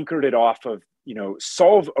anchored it off of,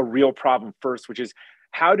 solve a real problem first, which is,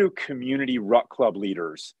 how do community Ruck Club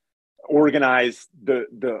leaders organize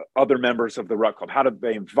the other members of the Ruck Club? How do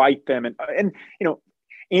they invite them? And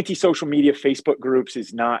anti-social media Facebook groups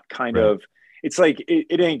is not kind of, it's like,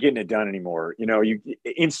 it ain't getting it done anymore.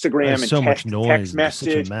 Instagram and so much noise, text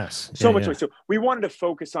message, such a mess. So much noise. So we wanted to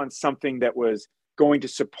focus on something that was going to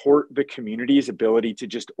support the community's ability to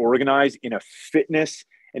just organize in a fitness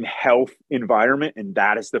and health environment. And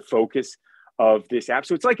that is the focus of this app.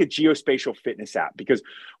 So it's like a geospatial fitness app, because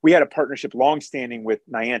we had a partnership longstanding with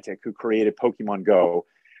Niantic, who created Pokemon Go.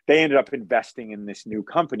 They ended up investing in this new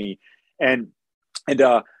company. And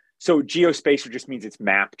so geospatial just means it's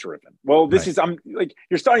map driven. Well, this is,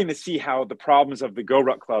 you're starting to see how the problems of the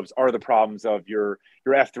GoRuck clubs are the problems of your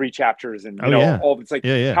F3 chapters and all. It's like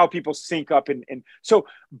how people sync up and so,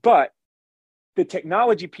 but the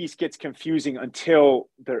technology piece gets confusing until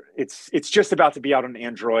it's just about to be out on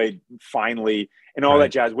Android finally and all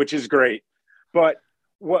that jazz, which is great. But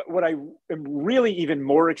what I am really even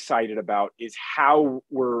more excited about is how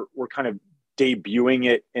we're kind of debuting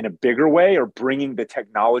it in a bigger way, or bringing the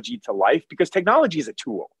technology to life, because technology is a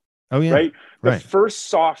tool. Oh yeah. Right. The first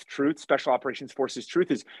soft truth, Special Operations Forces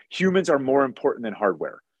truth, is humans are more important than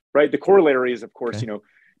hardware. Right. The corollary is, of course,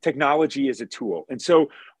 technology is a tool. And so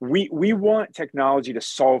we want technology to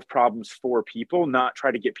solve problems for people, not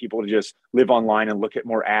try to get people to just live online and look at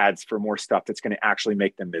more ads for more stuff that's going to actually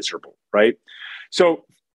make them miserable. Right. So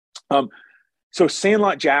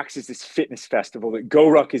Sandlot Jacks is this fitness festival that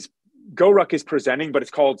GoRuck is presenting, but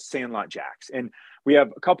it's called Sandlot Jacks. And we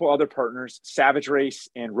have a couple other partners. Savage Race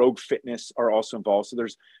and Rogue Fitness are also involved. So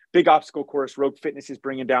there's big obstacle course. Rogue Fitness is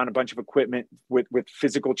bringing down a bunch of equipment with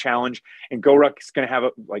physical challenge, and GoRuck is going to have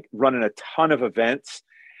running a ton of events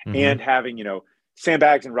and having,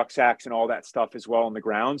 sandbags and rucksacks and all that stuff as well on the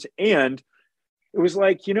grounds. And it was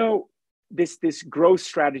like, this growth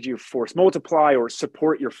strategy of force multiply or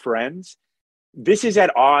support your friends. This is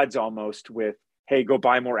at odds almost with, hey, go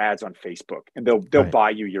buy more ads on Facebook and they'll buy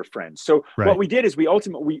you your friends. So what we did is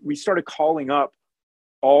we started calling up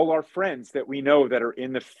all our friends that we know that are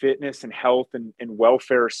in the fitness and health and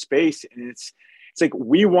welfare space. And it's like,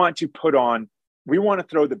 we want to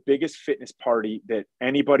throw the biggest fitness party that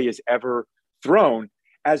anybody has ever thrown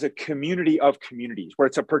as a community of communities, where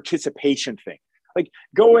it's a participation thing. Like,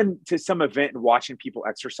 going to some event and watching people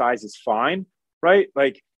exercise is fine, right?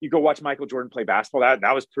 Like, you go watch Michael Jordan play basketball,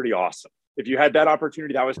 that was pretty awesome. If you had that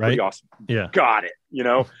opportunity, that was pretty awesome. Yeah. Got it.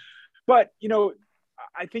 But,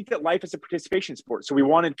 I think that life is a participation sport. So we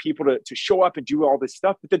wanted people to show up and do all this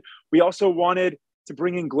stuff. But then we also wanted to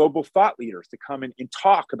bring in global thought leaders to come in and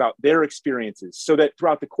talk about their experiences, so that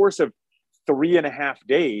throughout the course of 3.5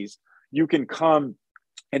 days, you can come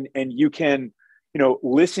and you can,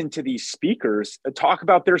 listen to these speakers talk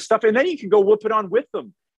about their stuff. And then you can go whoop it on with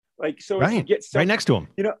them. Like, so you get right next to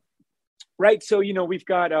them, right. So, we've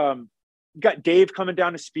got Dave coming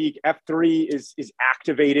down to speak. F3 is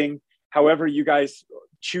activating however you guys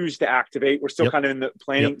choose to activate. We're still kind of in the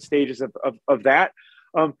planning stages of that.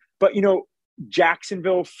 But,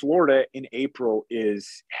 Jacksonville, Florida in April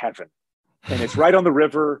is heaven, and it's right on the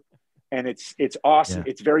river, and it's awesome.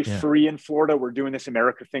 Yeah. It's very free in Florida. We're doing this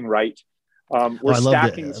America thing right. We're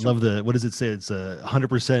stacking. I love the, what does it say? It's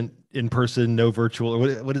 100% in person, no virtual.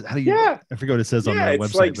 Or what is, how do you, I forget what it says on the website.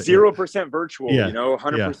 It's like 0% virtual,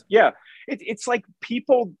 100%. Yeah. It's like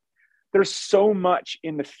people, there's so much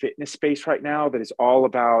in the fitness space right now that is all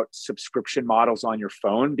about subscription models on your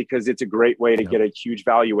phone, because it's a great way to get a huge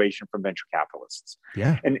valuation from venture capitalists.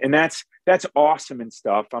 Yeah. And that's awesome and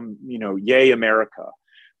stuff. Yay, America.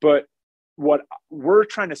 But what we're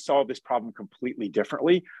trying to solve this problem completely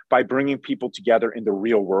differently by bringing people together in the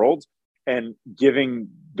real world and giving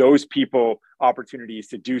those people opportunities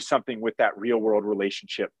to do something with that real world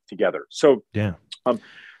relationship together. So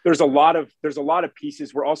there's a lot of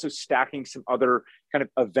pieces. We're also stacking some other kind of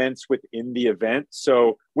events within the event.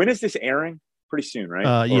 So when is this airing? Pretty soon,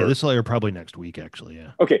 right? This will air probably next week, actually.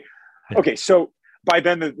 Yeah. Okay. So by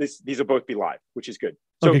then these will both be live, which is good.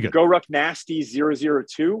 So GoRuck Nasty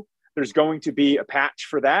 002. There's going to be a patch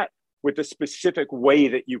for that with a specific way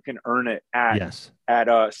that you can earn it at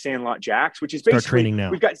Sandlot Jacks, which is basically start training now.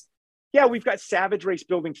 We've got Savage Race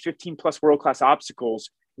building 15 plus world-class obstacles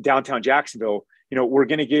in downtown Jacksonville. We're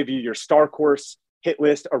going to give you your star course hit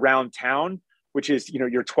list around town, which is,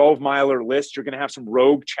 your 12-miler list. You're going to have some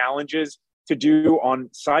rogue challenges to do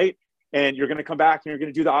on site. And you're going to come back and you're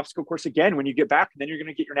going to do the obstacle course again when you get back. And then you're going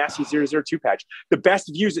to get your Nasty 002 patch. The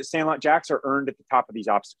best views at Sandlot Jacks are earned at the top of these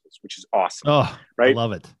obstacles, which is awesome. Oh, right. I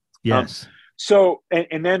love it. Yes.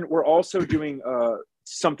 And then we're also doing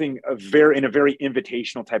something in a very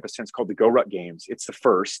invitational type of sense called the GoRuck Games. It's the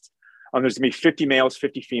first. There's going to be 50 males,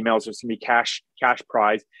 50 females. There's going to be cash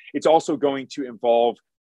prize. It's also going to involve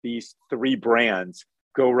these 3 brands,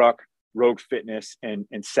 GoRuck, Rogue Fitness, and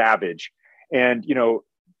Savage. And,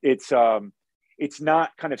 it's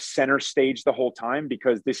not kind of center stage the whole time,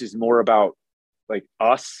 because this is more about like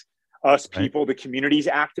us people, the community's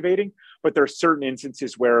activating. But there are certain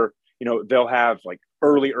instances where, they'll have like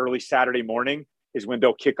early Saturday morning is when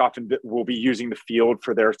they'll kick off, and we'll be using the field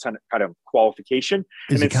for their kind of qualification.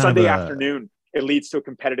 And then Sunday afternoon, it leads to a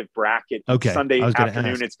competitive bracket. Okay. Sunday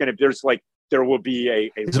afternoon, there will be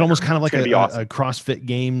is it almost kind of like a CrossFit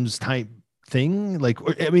Games type thing? Like,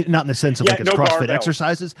 I mean, not in the sense of like it's CrossFit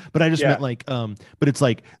exercises, but I just meant like, but it's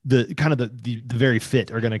like the kind of the very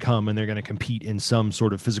fit are going to come and they're going to compete in some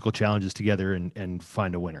sort of physical challenges together and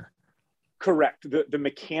find a winner. Correct. The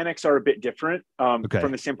mechanics are a bit different from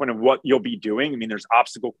the standpoint of what you'll be doing. I mean, there's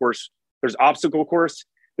obstacle course,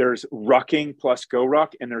 there's rucking plus Go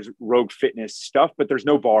Ruck, and there's Rogue Fitness stuff, but there's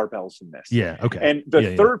no barbells in this. Yeah. Okay. And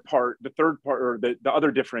the third part, or the other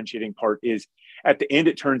differentiating part is at the end,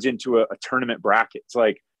 it turns into a tournament bracket. It's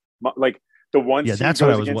like the one seed that's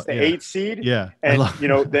goes against the 8 seed. Yeah. And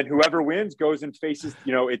then whoever wins goes and faces,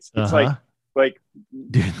 it's like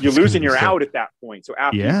you're losing, you're out at that point. So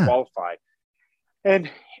after you qualified, and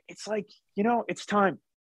it's like, it's time.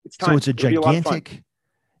 So it's a gigantic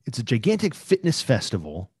fitness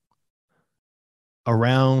festival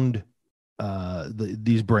around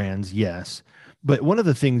these brands. Yes. But one of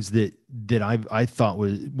the things that I thought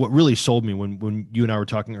was what really sold me when you and I were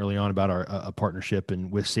talking early on about our partnership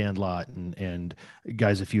and with Sandlot and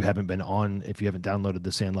guys, if you haven't downloaded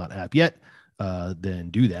the Sandlot app yet, then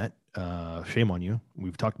do that. Shame on you.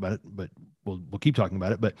 We've talked about it, but we'll keep talking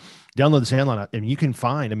about it. But download the Sandlot app, and you can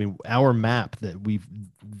find, our map that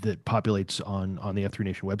populates on the F3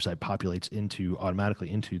 Nation website populates automatically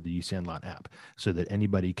into the Sandlot app, so that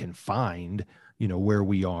anybody can find where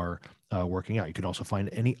we are working out. You can also find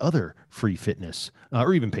any other free fitness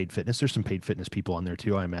or even paid fitness. There's some paid fitness people on there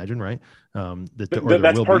too, I imagine, right? That's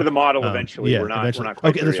part of the model. Eventually, we're not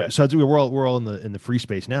quite there yet. Right. So we're all in the free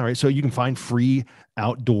space now, right? So you can find free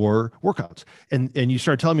outdoor workouts, and you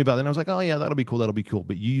started telling me about that, and I was like, oh yeah, that'll be cool.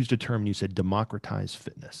 But you used a term, and you said democratize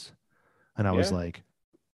fitness, and I was like,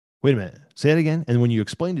 wait a minute, say it again. And when you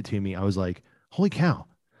explained it to me, I was like, holy cow,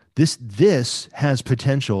 this has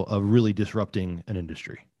potential of really disrupting an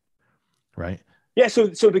industry. Right. Yeah. So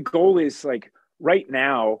the goal is, like, right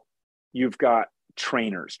now you've got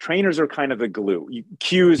trainers. Trainers are kind of the glue.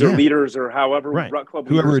 Cues or leaders or however, Ruck Club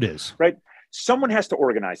leaders, whoever it is. Right. Someone has to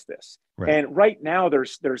organize this. Right. And right now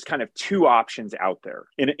there's kind of two options out there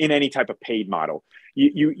in any type of paid model.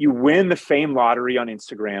 You win the fame lottery on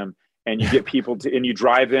Instagram, and you get people and you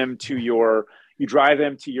drive them to your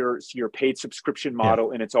paid subscription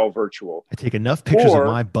model, and it's all virtual. I take enough pictures of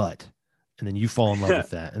my butt, and then you fall in love with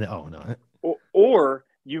that. And then, oh no. Or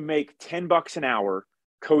you make $10 an hour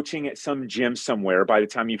coaching at some gym somewhere by the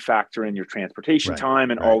time you factor in your transportation time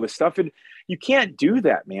and all this stuff. And you can't do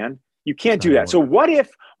that, man. You can't do that. So what if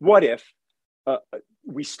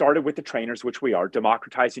we started with the trainers, which we are,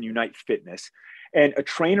 Democratize and Unite Fitness, and a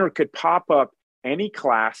trainer could pop up any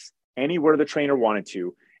class, anywhere the trainer wanted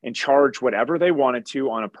to, and charge whatever they wanted to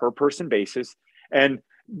on a per person basis. And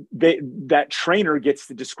that trainer gets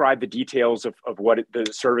to describe the details of what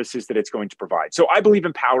the services that it's going to provide. So I believe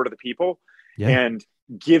in power to the people, and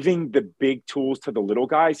giving the big tools to the little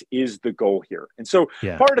guys is the goal here. And so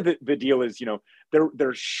part of the deal is,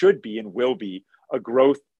 there should be and will be a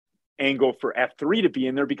growth angle for F3 to be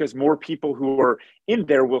in there, because more people who are in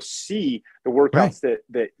there will see the workouts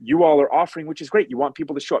that you all are offering, which is great. You want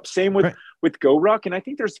people to show up. Same with Go Ruck. And I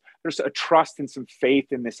think there's a trust and some faith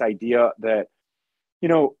in this idea that,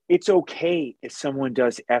 it's okay if someone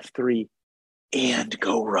does F3 and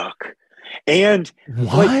Go Ruck. And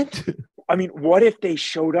what? What if they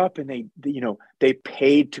showed up and they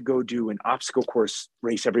paid to go do an obstacle course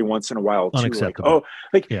race every once in a while too? Unacceptable.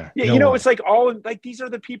 It's like these are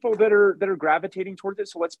the people that are gravitating towards it.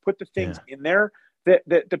 So let's put the things in there that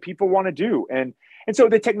the people want to do. And so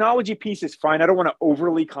the technology piece is fine. I don't want to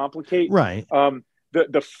overly complicate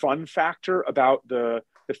the fun factor about the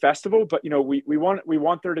festival, but we want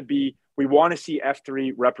there to be, we want to see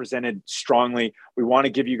F3 represented strongly. We want to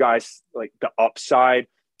give you guys like the upside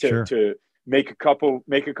to make a couple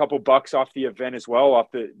bucks off the event as well.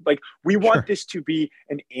 We want this to be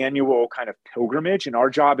an annual kind of pilgrimage, and our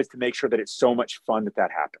job is to make sure that it's so much fun that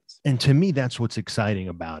happens. And to me, that's what's exciting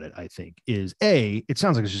about it, I think, is it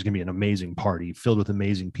sounds like it's just gonna be an amazing party filled with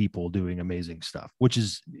amazing people doing amazing stuff, which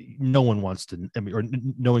is no one can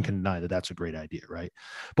deny that that's a great idea, right?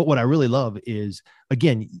 But what I really love is,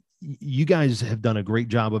 again, you guys have done a great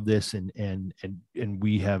job of this, and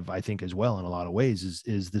we have, I think, as well, in a lot of ways,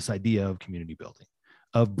 is this idea of community building,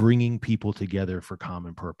 of bringing people together for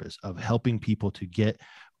common purpose, of helping people to get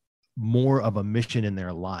more of a mission in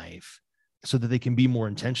their life so that they can be more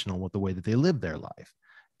intentional with the way that they live their life.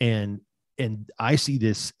 And I see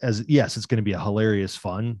this as, yes, it's going to be a hilarious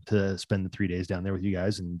fun to spend the 3 days down there with you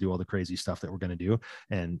guys and do all the crazy stuff that we're going to do.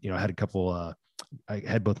 And, I had a couple, I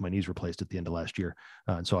had both my knees replaced at the end of last year.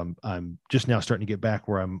 And so I'm just now starting to get back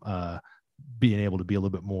where I'm being able to be a little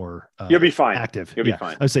bit more you'll be fine. Active. You'll be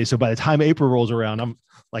fine. I'd say, so by the time April rolls around,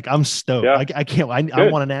 I'm stoked. Yeah. I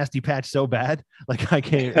want a nasty patch so bad. Like I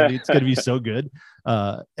can't, it's going to be so good.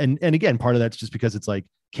 And again, part of that's just because it's like,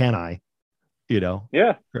 can I,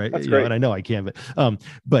 Yeah. Right. That's great. And I know I can,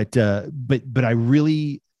 but I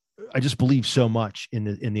really, I just believe so much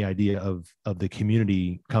in the idea of the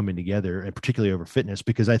community coming together, and particularly over fitness,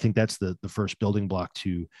 because I think that's the first building block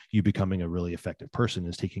to you becoming a really effective person,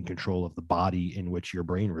 is taking control of the body in which your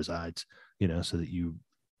brain resides, so that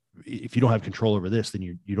if you don't have control over this, then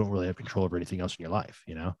you don't really have control over anything else in your life,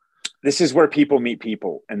 This is where people meet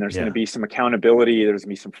people, and there's going to be some accountability. There's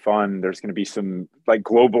going to be some fun. There's going to be some like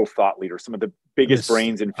global thought leaders. Some of the biggest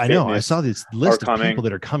brains in fitness. I know. I saw this list of people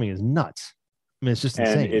that are coming is nuts. I mean, it's just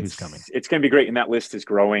insane who's coming. It's going to be great. And that list is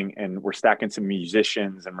growing, and we're stacking some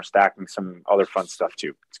musicians, and we're stacking some other fun stuff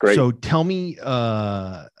too. It's great. So tell me,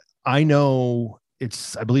 I know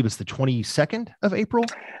I believe it's the 22nd of April.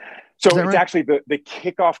 So it's actually the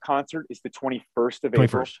kickoff concert is the 21st of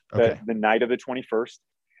April, okay. the night of the 21st.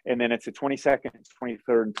 And then it's the 22nd,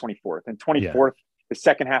 23rd, and 24th. And 24th, the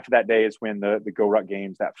second half of that day is when the Go Ruck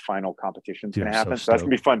Games, that final competition is going to happen. So that's going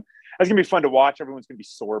to be fun. That's going to be fun to watch. Everyone's going to be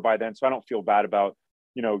sore by then. So I don't feel bad about,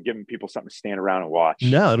 giving people something to stand around and watch.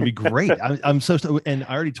 No, it'll be great. I'm so, and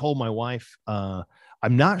I already told my wife,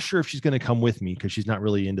 I'm not sure if she's going to come with me because she's not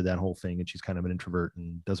really into that whole thing. And she's kind of an introvert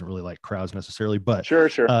and doesn't really like crowds necessarily, but sure.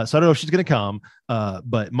 So I don't know if she's going to come,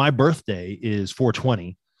 but my birthday is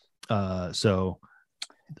 4/20. So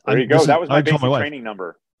there you go. That was my basic training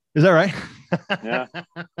number. Is that right? Yeah.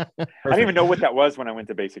 I didn't even know what that was when I went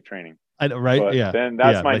to basic training. I know, right? But yeah. Then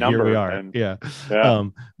that's my number. Here we are. And, yeah.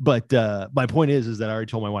 But my point is that I already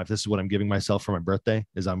told my wife, this is what I'm giving myself for my birthday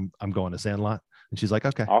is I'm going to Sandlot. And she's like,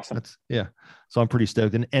 okay, awesome. So I'm pretty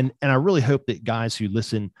stoked. And I really hope that guys who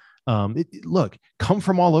listen, look, come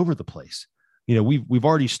from all over the place. We've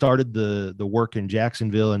already started the work in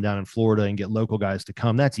Jacksonville and down in Florida and get local guys to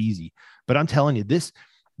come. That's easy. But I'm telling you, this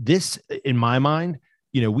in my mind,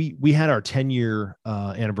 we had our 10-year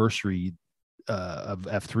anniversary of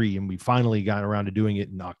F3, and we finally got around to doing it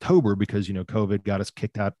in October because, COVID got us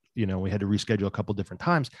kicked out. We had to reschedule a couple different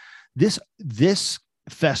times. This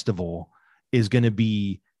festival is going to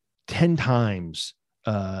be 10 times,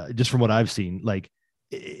 just from what I've seen, like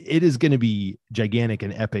it is going to be gigantic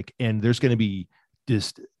and epic. And there's going to be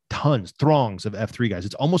just throngs of F3 guys.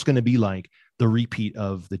 It's almost going to be like the repeat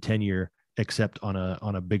of the 10-year, except on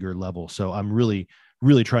a bigger level. So I'm really,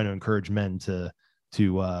 really trying to encourage men to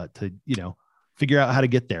figure out how to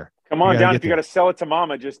get there. Come on down. If you got to sell it to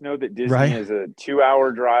mama, just know that Disney is a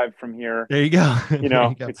 2-hour drive from here. There you go.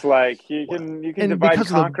 It's like you can divide and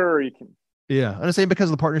conquer, or you can. Yeah. And I'm saying because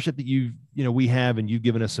of the partnership that we have, and you've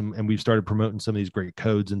given us some, and we've started promoting some of these great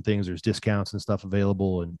codes and things, there's discounts and stuff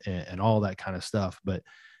available and all that kind of stuff. But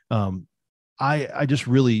I just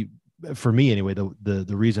really, for me anyway, the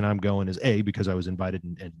reason I'm going is because I was invited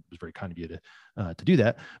and it was very kind of you to do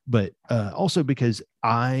that. But also because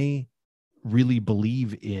I really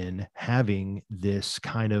believe in having this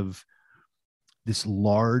kind of this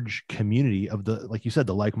large community of like you said,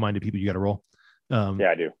 the like-minded people. You got to roll.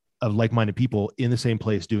 Yeah, I do. Of like-minded people in the same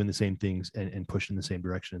place, doing the same things and pushing the same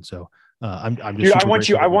direction. And so I'm just,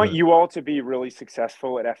 I want you all to be really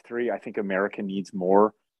successful at F3. I think America needs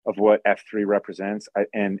more of what F3 represents.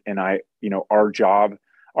 Our job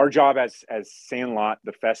as Sandlot,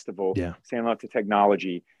 the festival, Sandlot to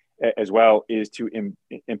Technology as well, is to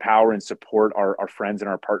empower and support our friends and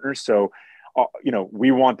our partners. So,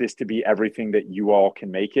 we want this to be everything that you all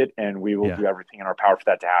can make it, and we will do everything in our power for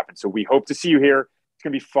that to happen. So we hope to see you here. It's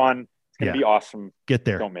going to be fun. It's going to be awesome. Get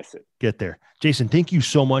there. Don't miss it. Get there. Jason, thank you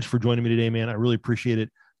so much for joining me today, man. I really appreciate it.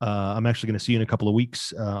 I'm actually going to see you in a couple of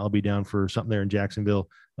weeks. I'll be down for something there in Jacksonville.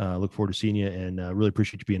 Look forward to seeing you, and really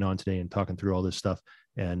appreciate you being on today and talking through all this stuff.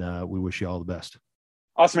 And we wish you all the best.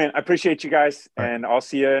 Awesome, man. I appreciate you guys, and I'll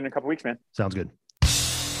see you in a couple of weeks, man. Sounds good.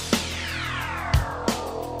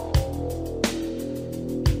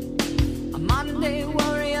 A Monday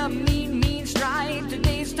warrior, mean stride.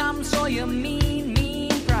 Today's Tom Sawyer, mean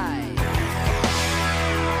pride.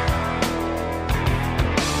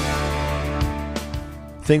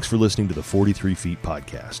 Thanks for listening to the 43 Feet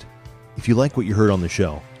podcast. If you like what you heard on the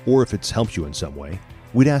show, or if it's helped you in some way,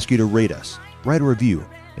 we'd ask you to rate us, write a review,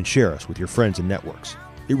 and share us with your friends and networks.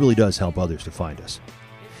 It really does help others to find us.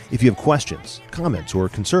 If you have questions, comments, or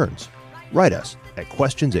concerns, write us at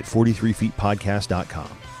questions@43feetpodcast.com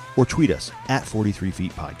or tweet us at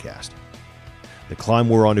 43feetpodcast. The climb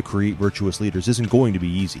we're on to create virtuous leaders isn't going to be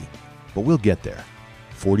easy, but we'll get there,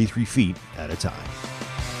 43 feet at a time.